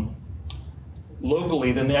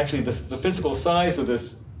locally, then actually the physical size of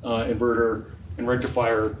this inverter and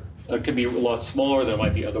rectifier could be a lot smaller than it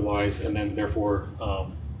might be otherwise, and then therefore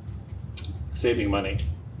saving money.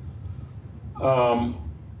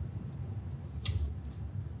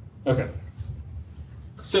 Okay.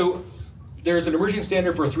 So there's an emerging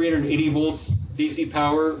standard for 380 volts DC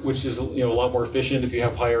power, which is a lot more efficient if you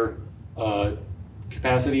have higher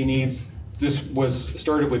capacity needs. This was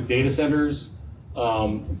started with data centers,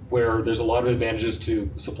 where there's a lot of advantages to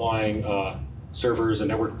supplying servers and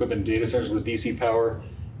network equipment data centers with DC power.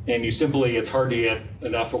 And it's hard to get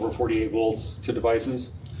enough over 48 volts to devices.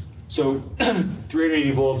 So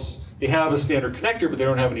 380 volts, they have a standard connector, but they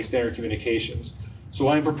don't have any standard communications. So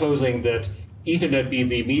I'm proposing that Ethernet be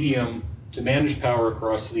the medium to manage power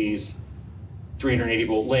across these 380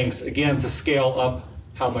 volt links, again, to scale up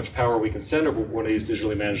how much power we can send over one of these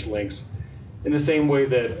digitally managed links. In the same way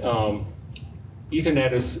that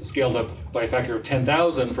Ethernet is scaled up by a factor of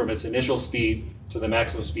 10,000 from its initial speed to the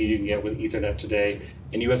maximum speed you can get with Ethernet today.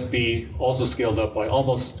 And USB also scaled up by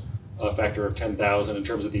almost a factor of 10,000 in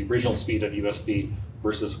terms of the original speed of USB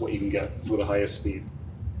versus what you can get with the highest speed.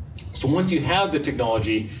 So once you have the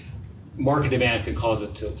technology, market demand can cause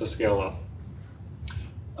it to scale up.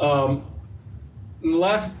 The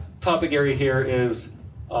last topic area here is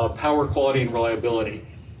power quality and reliability.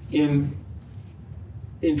 In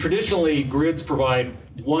traditionally, grids provide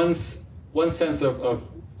one sense of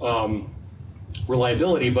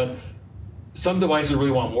reliability, but some devices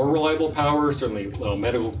really want more reliable power, certainly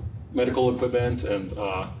medical equipment and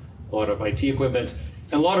a lot of IT equipment.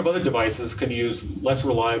 And a lot of other devices can use less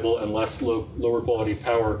reliable and lower quality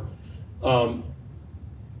power.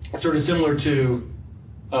 It's sort of similar to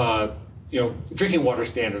drinking water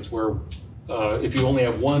standards, where if you only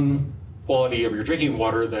have one quality of your drinking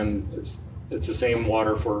water, then it's the same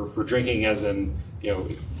water for drinking as in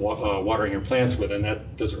watering your plants with, and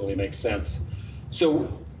that doesn't really make sense.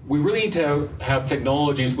 So we really need to have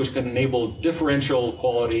technologies which can enable differential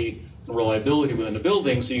quality and reliability within the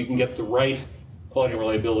building, so you can get the right quality and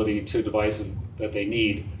reliability to devices that they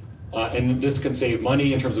need. And this can save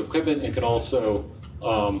money in terms of equipment, and can also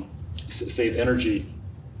save energy.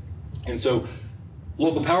 And so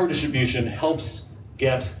local power distribution helps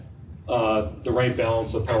get the right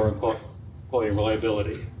balance of power and quality and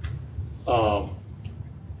reliability.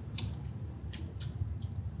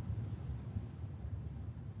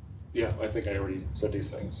 Yeah, I think I already said these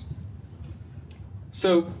things.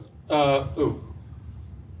 So, I'm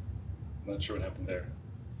not sure what happened there.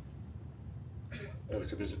 That's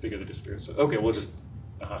because there's a figure that disappears. So, okay, we'll just,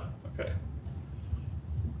 okay.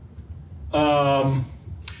 Well,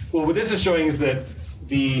 what this is showing is that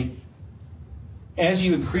as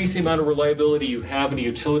you increase the amount of reliability you have in a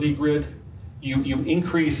utility grid, you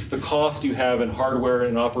increase the cost you have in hardware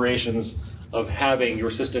and operations of having your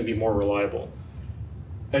system be more reliable.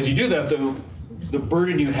 As you do that, though, the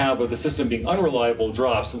burden you have of the system being unreliable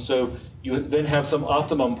drops, and so you then have some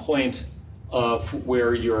optimum point of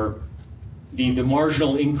where the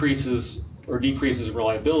marginal increases or decreases in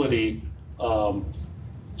reliability,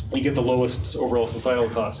 you get the lowest overall societal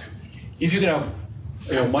costs. If you can have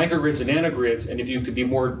microgrids and nanogrids, and if you could be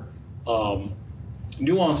more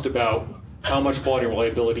nuanced about how much quality and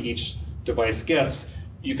reliability each device gets,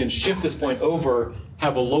 you can shift this point over,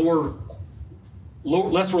 have a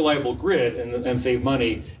less reliable grid and save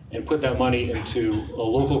money, and put that money into a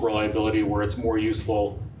local reliability where it's more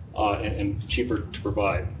useful and cheaper to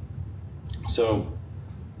provide. So,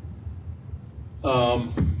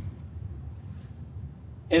 and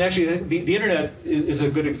actually, the internet is a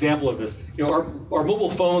good example of this. Our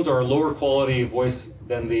mobile phones are a lower quality voice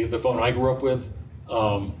than the phone I grew up with,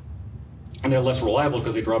 and they're less reliable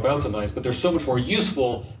because they drop out sometimes. But they're so much more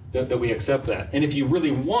useful that we accept that. And if you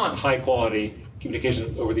really want high quality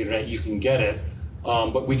communication over the internet, you can get it.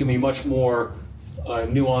 But we can be much more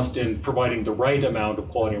nuanced in providing the right amount of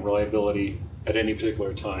quality and reliability at any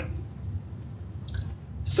particular time.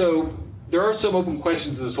 So there are some open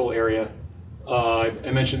questions in this whole area.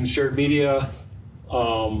 I mentioned shared media,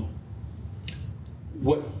 how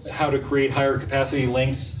to create higher capacity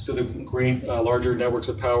links so that we can create larger networks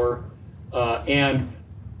of power. And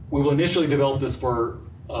we will initially develop this for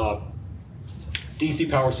DC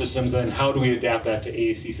power systems, then how do we adapt that to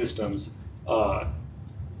AAC systems,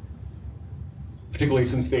 particularly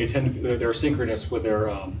since they're synchronous with their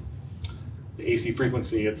the AC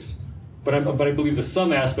frequency. But I believe that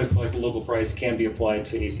some aspects, like the local price, can be applied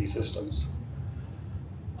to AC systems.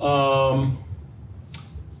 In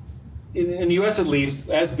the US at least,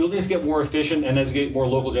 as buildings get more efficient and as you get more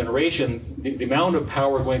local generation, the amount of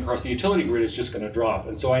power going across the utility grid is just going to drop.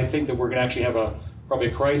 And so I think that we're going to actually have probably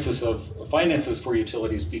a crisis of finances for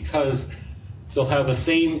utilities, because they'll have the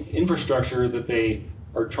same infrastructure that they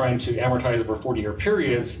are trying to amortize over 40-year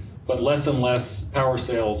periods, but less and less power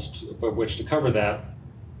sales by which to cover that.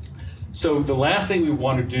 So the last thing we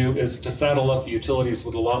want to do is to saddle up the utilities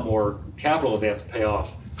with a lot more capital that they have to pay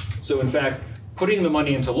off. So in fact, putting the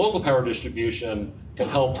money into local power distribution can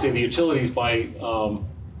help, say, the utilities by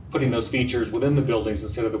putting those features within the buildings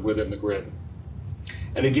instead of within the grid.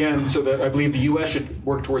 And again, so that I believe the US should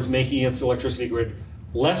work towards making its electricity grid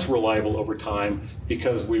less reliable over time,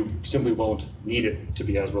 because we simply won't need it to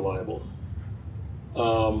be as reliable.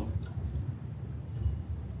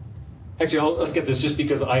 Actually, I'll skip this just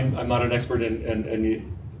because I'm not an expert in the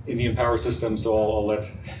Indian power system, so I'll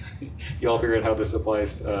let you all figure out how this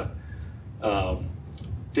applies to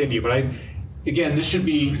India. But again, this should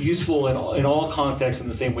be useful in all contexts in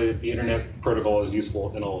the same way that the internet protocol is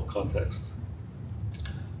useful in all contexts.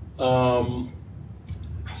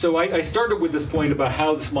 So I started with this point about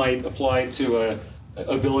how this might apply to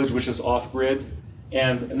a village which is off-grid,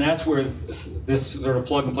 and that's where this sort of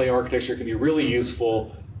plug-and-play architecture can be really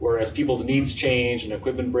useful, where as people's needs change and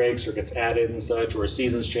equipment breaks or gets added and such, or as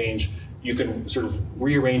seasons change, you can sort of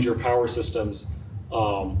rearrange your power systems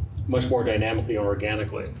much more dynamically and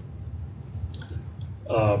organically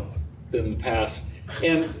than in the past.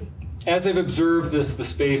 And as I've observed the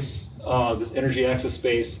space, this energy access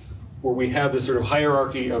space, where we have this sort of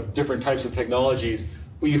hierarchy of different types of technologies,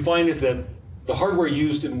 what you find is that the hardware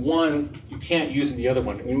used in one, you can't use in the other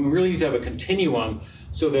one. I mean, we really need to have a continuum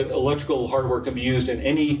so that electrical hardware can be used in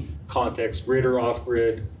any context, grid or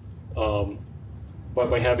off-grid,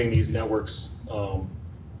 by having these networks of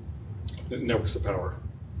power.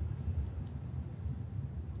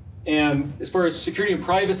 And as far as security and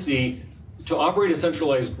privacy, to operate a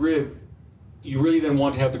centralized grid, you really then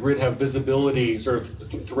want to have the grid have visibility sort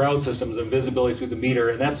of throughout systems and visibility through the meter,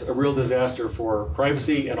 and that's a real disaster for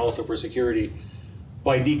privacy and also for security.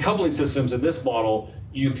 By decoupling systems in this model,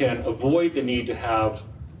 you can avoid the need to have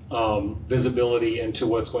visibility into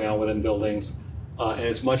what's going on within buildings, and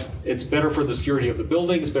it's better for the security of the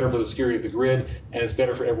building, it's better for the security of the grid, and it's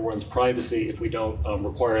better for everyone's privacy if we don't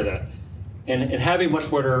require that. And having much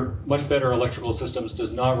better electrical systems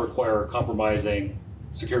does not require compromising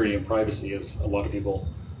security and privacy, as a lot of people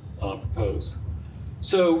propose.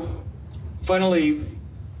 So finally,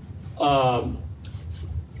 I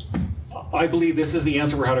believe this is the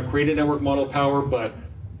answer for how to create a network model of power, but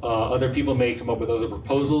other people may come up with other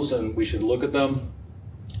proposals, and we should look at them.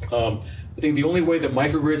 I think the only way that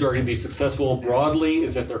microgrids are going to be successful broadly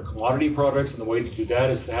is if they're commodity products, and the way to do that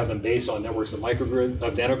is to have them based on networks of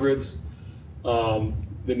nanogrids.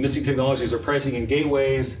 The missing technologies are pricing and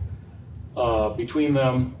gateways between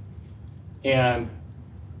them, and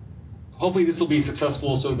hopefully this will be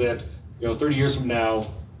successful so that 30 years from now,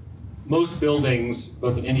 most buildings,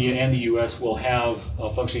 both in India and the US, will have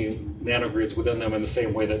functioning nanogrids within them in the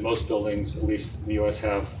same way that most buildings, at least in the US,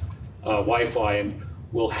 have Wi-Fi, and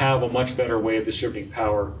will have a much better way of distributing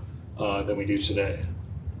power than we do today.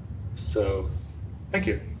 So, thank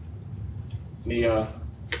you. Any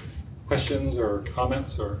questions or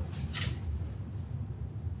comments?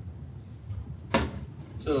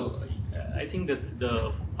 So, I think that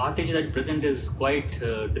the architecture that you present is quite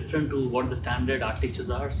different to what the standard architectures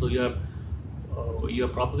are. So you are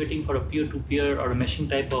propagating for a peer-to-peer or a meshing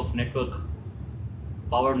type of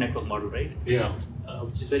power network model, right? Yeah.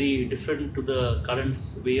 Which is very different to the current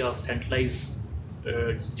way of centralized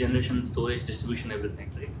generation, storage, distribution,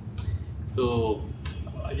 everything, right? So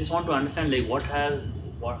I just want to understand, like,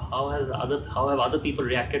 how have other people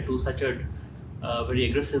reacted to such a very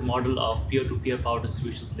aggressive model of peer-to-peer power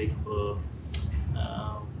distributions? Like,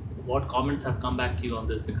 what comments have come back to you on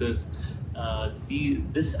this? Because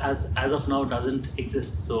this as of now doesn't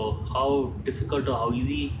exist. So how difficult or how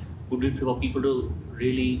easy would it be for people to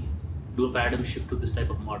really do a paradigm shift to this type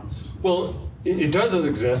of model? Well, it doesn't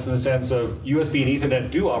exist in the sense of USB and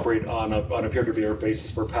Ethernet do operate on a peer-to-peer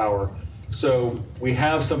basis for power. So we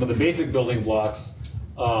have some of the basic building blocks,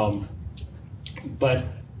 but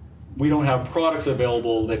we don't have products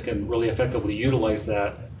available that can really effectively utilize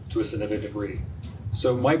that to a significant degree.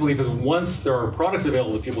 So my belief is once there are products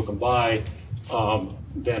available that people can buy,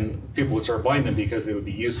 then people would start buying them because they would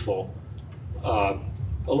be useful. A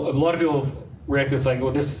lot of people react to this like,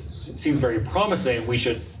 well, this seems very promising. We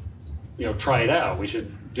should, try it out. We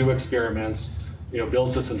should do experiments,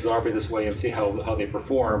 build systems that operate this way and see how they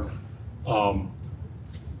perform.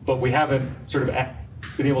 But we haven't sort of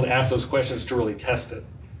been able to ask those questions to really test it.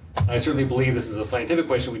 I certainly believe this is a scientific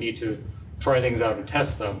question. We need to try things out and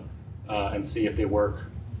test them and see if they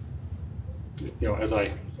work, as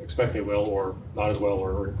I expect they will, or not as well,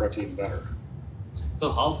 or perhaps even better.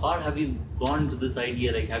 So how far have you gone to this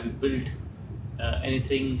idea? Like, have you built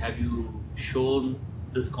anything? Have you shown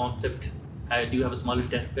this concept? Do you have a smaller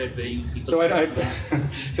test bed where people?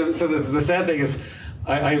 So so the sad thing is,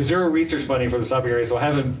 I have zero research funding for the topic area, so I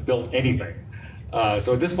haven't built anything.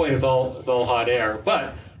 So at this point, it's all hot air.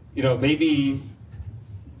 But maybe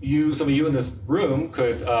some of you in this room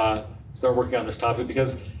could start working on this topic,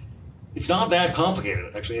 because it's not that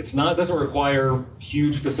complicated. Actually, it doesn't require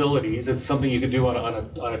huge facilities. It's something you could do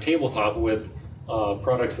on a tabletop with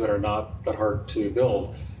products that are not that hard to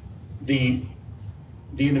build. The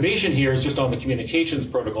innovation here is just on the communications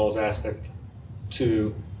protocols aspect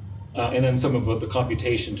and then some of the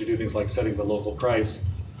computation to do things like setting the local price.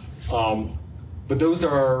 But those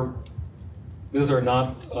are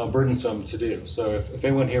not burdensome to do. So if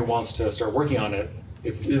anyone here wants to start working on it,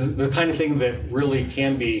 it's the kind of thing that really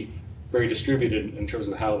can be very distributed in terms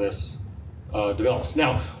of how this develops.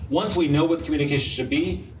 Now, once we know what the communication should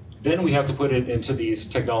be, then we have to put it into these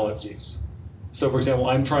technologies. So for example,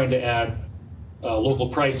 I'm trying to add local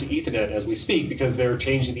price to Ethernet as we speak, because they're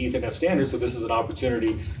changing the Ethernet standards, so this is an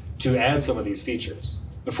opportunity to add some of these features.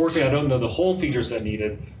 Unfortunately, I don't know the whole feature set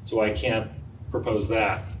needed, so I can't propose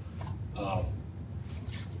that.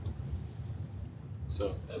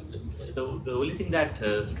 The only thing that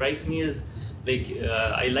strikes me is, like,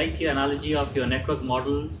 I like the analogy of your network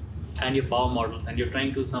model and your power models, and you're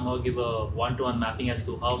trying to somehow give a one-to-one mapping as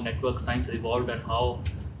to how network science has evolved and how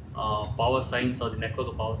power science or the network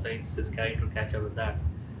of power science is trying to catch up with that.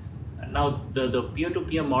 And now the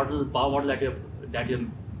peer-to-peer model, power model that you're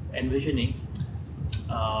envisioning.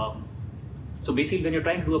 So basically, when you're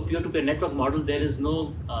trying to do a peer-to-peer network model, there is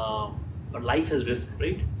no life as risk,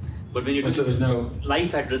 right? But when you so there's no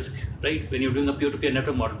life at risk, right? When you're doing a peer-to-peer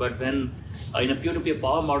network model, but when in a peer-to-peer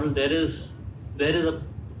power model, there is a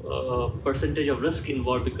percentage of risk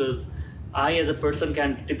involved, because I, as a person,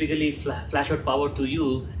 can typically flash out power to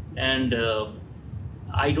you, and if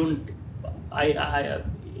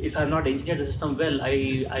I've not engineered the system well,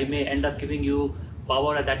 I may end up giving you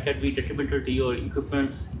power that can be detrimental to your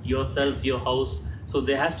equipments, yourself, your house. So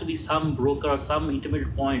there has to be some broker or some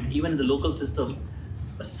intermediate point, even in the local system,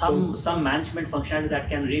 some management functionality that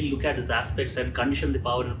can really look at these aspects and condition the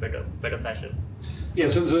power in a better fashion. Yeah,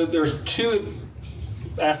 so there's two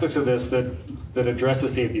aspects of this that address the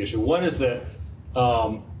safety issue. One is that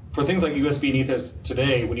for things like USB and Ethernet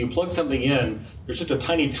today, when you plug something in, there's just a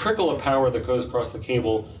tiny trickle of power that goes across the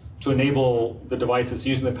cable to enable the device that's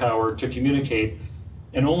using the power to communicate.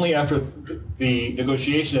 And only after the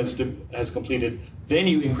negotiation has completed, then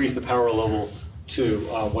you increase the power level to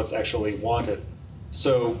what's actually wanted.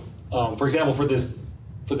 So, for example, for this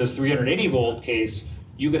 380 volt case,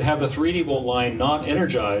 you could have the 380 volt line not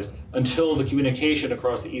energized until the communication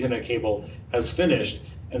across the Ethernet cable has finished.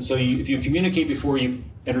 And so if you communicate before you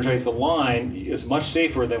energize the line, it's much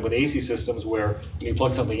safer than with AC systems where when you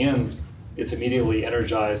plug something in, it's immediately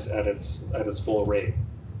energized at its full rate.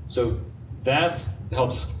 So that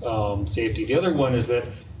helps safety. The other one is that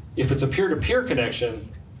if it's a peer-to-peer connection,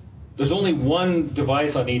 there's only one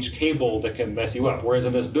device on each cable that can mess you up. Whereas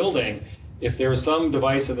in this building, if there's some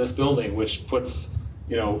device in this building which puts,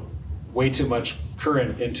 way too much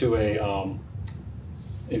current into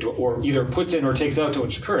or either puts in or takes out too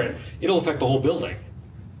much current, it'll affect the whole building.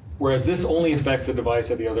 Whereas this only affects the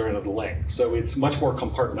device at the other end of the link. So it's much more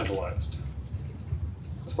compartmentalized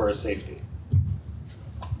as far as safety.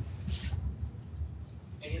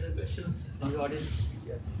 Any other questions from the audience?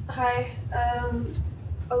 Yes. Hi.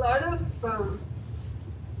 A lot of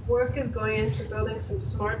work is going into building some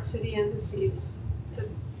smart city indices to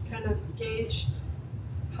kind of gauge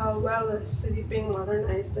how well a city's being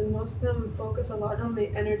modernized, and most of them focus a lot on the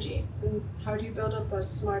energy and how do you build up a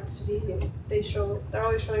smart city. And they're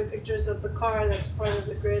always showing pictures of the car that's part of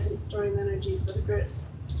the grid and storing the energy for the grid.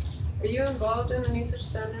 Are you involved in any such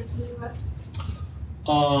standards in the US?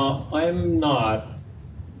 I'm not,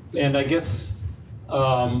 and I guess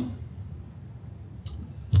for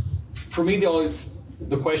me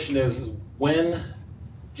the question is, when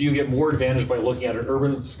do you get more advantage by looking at an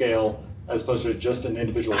urban scale as opposed to just an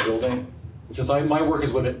individual building? And since my work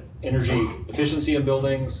is with energy efficiency in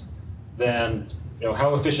buildings, then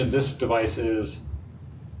how efficient this device is,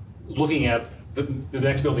 looking at the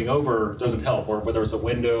next building over doesn't help, or whether it's a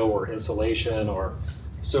window or insulation or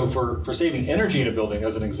so. For saving energy in a building,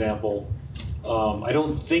 as an example, I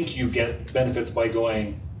don't think you get benefits by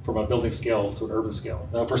going from a building scale to an urban scale.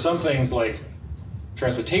 Now, for some things like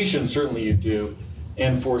transportation, certainly you do,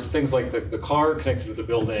 and for things like the car connected to the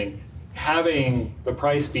building, having the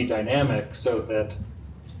price be dynamic so that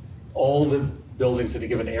all the buildings in a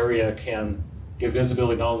given area can give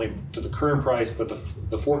visibility not only to the current price, but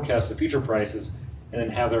the forecast of future prices, and then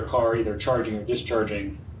have their car either charging or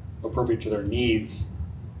discharging appropriate to their needs,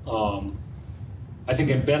 I think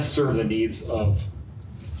can best serve the needs of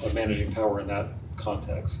managing power in that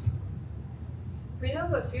context. We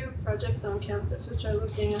have a few projects on campus which are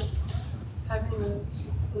looking at having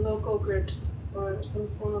a local grid or some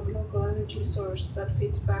form of local energy source that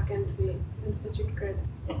feeds back into the institute grid.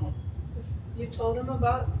 You told them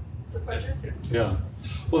about the project? Yeah.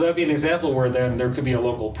 Well, that'd be an example where then there could be a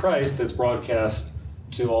local price that's broadcast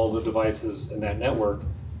to all the devices in that network.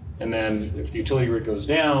 And then if the utility grid goes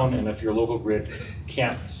down, and if your local grid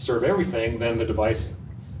can't serve everything, then the devices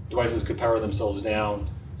could power themselves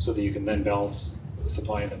down so that you can then balance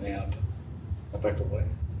supply and demand effectively.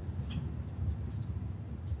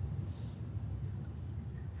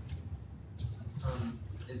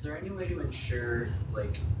 Is there any way to ensure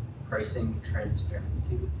pricing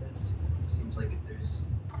transparency with this? 'Cause it seems like if there's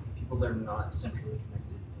people that are not centrally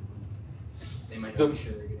connected, they might not be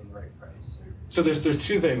sure they're getting the right price. So there's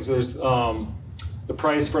two things. There's the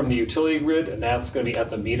price from the utility grid, and that's going to be at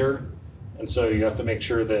the meter, and so you have to make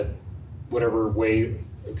sure that whatever way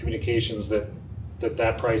of communications that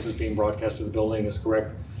price is being broadcast to the building is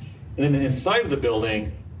correct. And then inside of the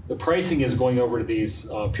building, the pricing is going over to these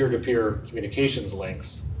peer-to-peer communications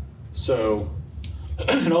links. So,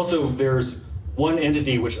 and also there's one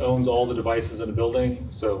entity which owns all the devices in the building.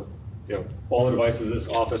 So, all the devices in this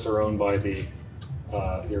office are owned by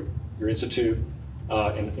your institute,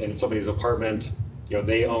 and somebody's apartment.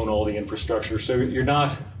 They own all the infrastructure. So you're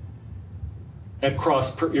not at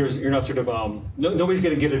you're not sort of nobody's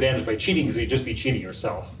going to get advantage by cheating, because you'd just be cheating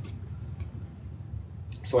yourself.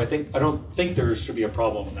 So I don't think there should be a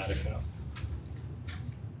problem in that account.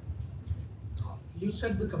 You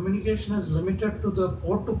said the communication is limited to the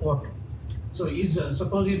port to port. So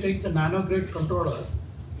suppose you take the nanogrid controller,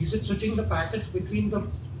 is it switching the packets between the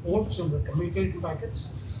ports and the communication packets?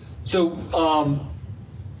 So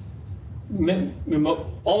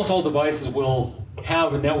almost all devices will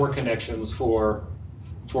have network connections for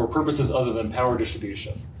purposes other than power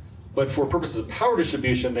distribution. But for purposes of power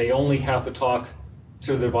distribution, they only have to talk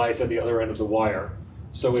to the device at the other end of the wire.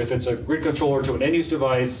 So if it's a grid controller to an end-use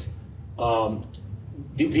device, the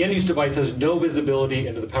end-use device has no visibility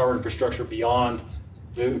into the power infrastructure beyond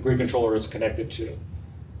the grid controller it's connected to.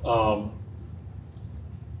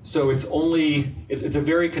 So it's a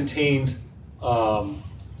very contained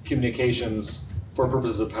communications for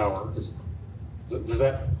purposes of power. Does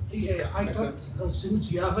that I make thought sense?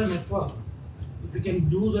 Since you have a network, if you can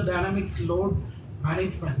do the dynamic load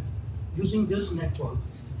management using this network,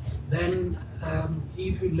 then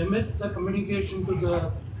if you limit the communication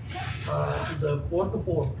to the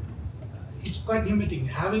port-to-port, it's quite limiting.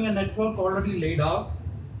 Having a network already laid out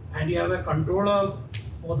and you have a controller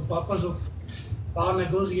for the purpose of power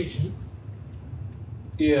negotiation.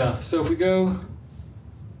 Yeah, so if we go,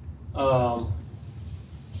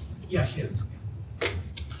 Yeah, here.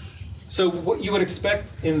 so what you would expect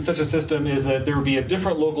in such a system is that there would be a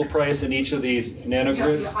different local price in each of these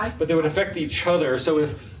nanogrids, but they would affect each other. So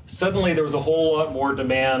if suddenly there was a whole lot more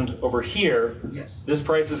demand over here, Yes. this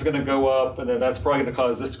price is going to go up, and then that's probably going to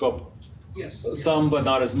cause this to go up Yes. some, but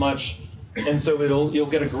not as much. And so you'll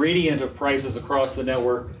get a gradient of prices across the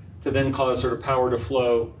network to then cause sort of power to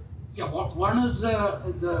flow. Yeah, one is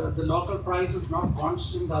the local price is not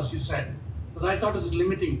constant, as you said, because I thought it's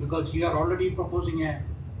limiting because you are already proposing a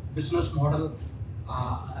business model,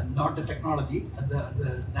 not the technology at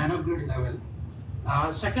the nanogrid level.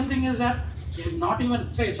 Second thing is that not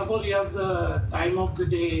even, say, suppose you have the time of the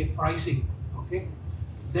day pricing, okay?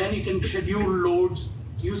 Then you can schedule loads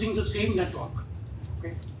using the same network,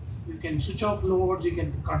 okay? You can switch off loads, you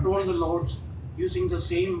can control the loads using the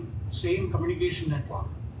same communication network.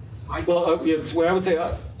 It's what I would say.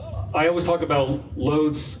 I always talk about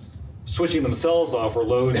loads switching themselves off or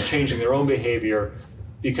loads changing their own behavior,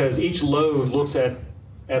 because each load looks at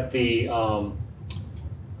the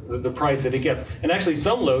price that it gets. And actually,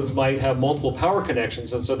 some loads might have multiple power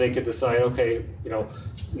connections, and so they could decide, okay,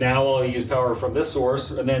 now I'll use power from this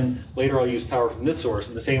source, and then later I'll use power from this source,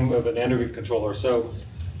 and the same with an nanogrid controller. So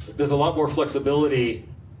there's a lot more flexibility.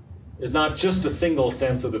 There's not just a single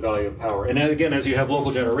sense of the value of power. And then again, as you have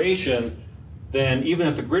local generation, then even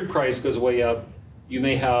if the grid price goes way up, you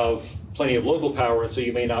may have plenty of local power, and so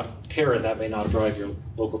you may not care, and that may not drive your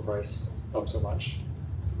local price up so much.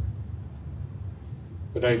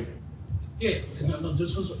 But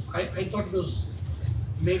This was, I thought it was,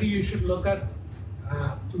 maybe you should look at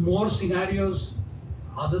more scenarios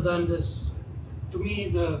other than this. To me,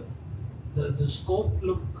 the scope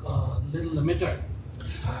look a little limited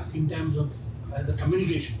in terms of the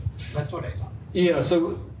communication. That's what I thought. Yeah,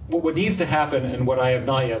 so what needs to happen, and what I have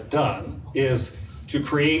not yet done, is to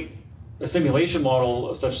create a simulation model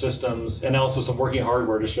of such systems, and also some working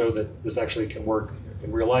hardware to show that this actually can work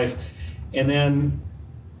in real life, and then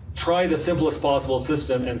try the simplest possible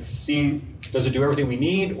system and see, does it do everything we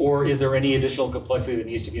need, or is there any additional complexity that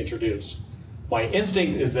needs to be introduced? My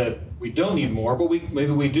instinct is that we don't need more, but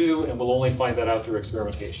maybe we do, and we'll only find that out through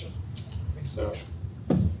experimentation. So,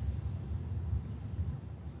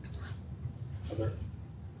 other?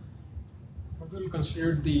 What will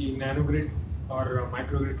consider the nanogrid or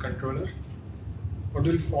microgrid controller? What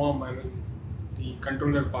will form, the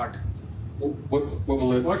controller part? What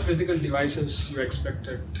will it? What physical devices you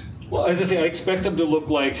expected? Well, as I say, I expect them to look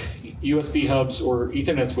like USB hubs or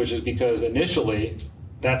Ethernet switches, because initially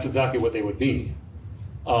that's exactly what they would be.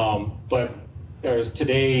 But there's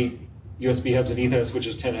today, USB hubs and Ethernet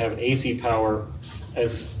switches tend to have an AC power,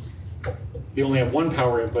 as they only have one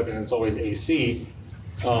power input and it's always AC.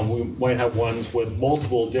 We might have ones with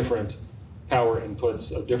multiple different power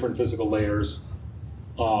inputs of different physical layers.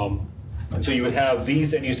 And so you would have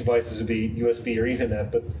these end-use devices would be USB or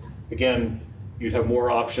Ethernet, but again, you'd have more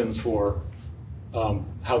options for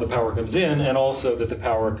how the power comes in, and also that the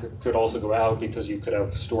power could also go out, because you could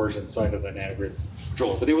have storage inside of the nanogrid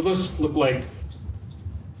controller. But they would look like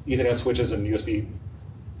Ethernet switches and USB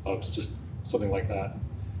hubs, just something like that.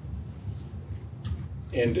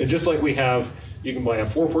 And just like we have, you can buy a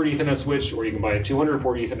 4-port Ethernet switch, or you can buy a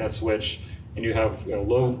 200-port Ethernet switch, and you have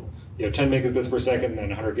low, 10 megabits per second and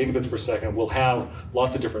 100 gigabits per second. We'll have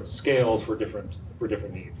lots of different scales for different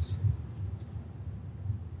needs.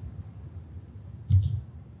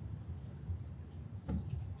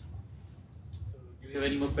 Do you have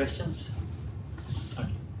any more questions? Okay.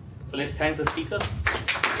 So let's thank the speaker.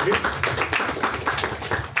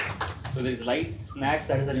 So there is light, snacks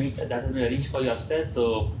that has been arranged for you upstairs.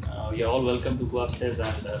 So you're all welcome to go upstairs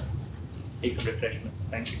and take some refreshments.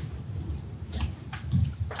 Thank you.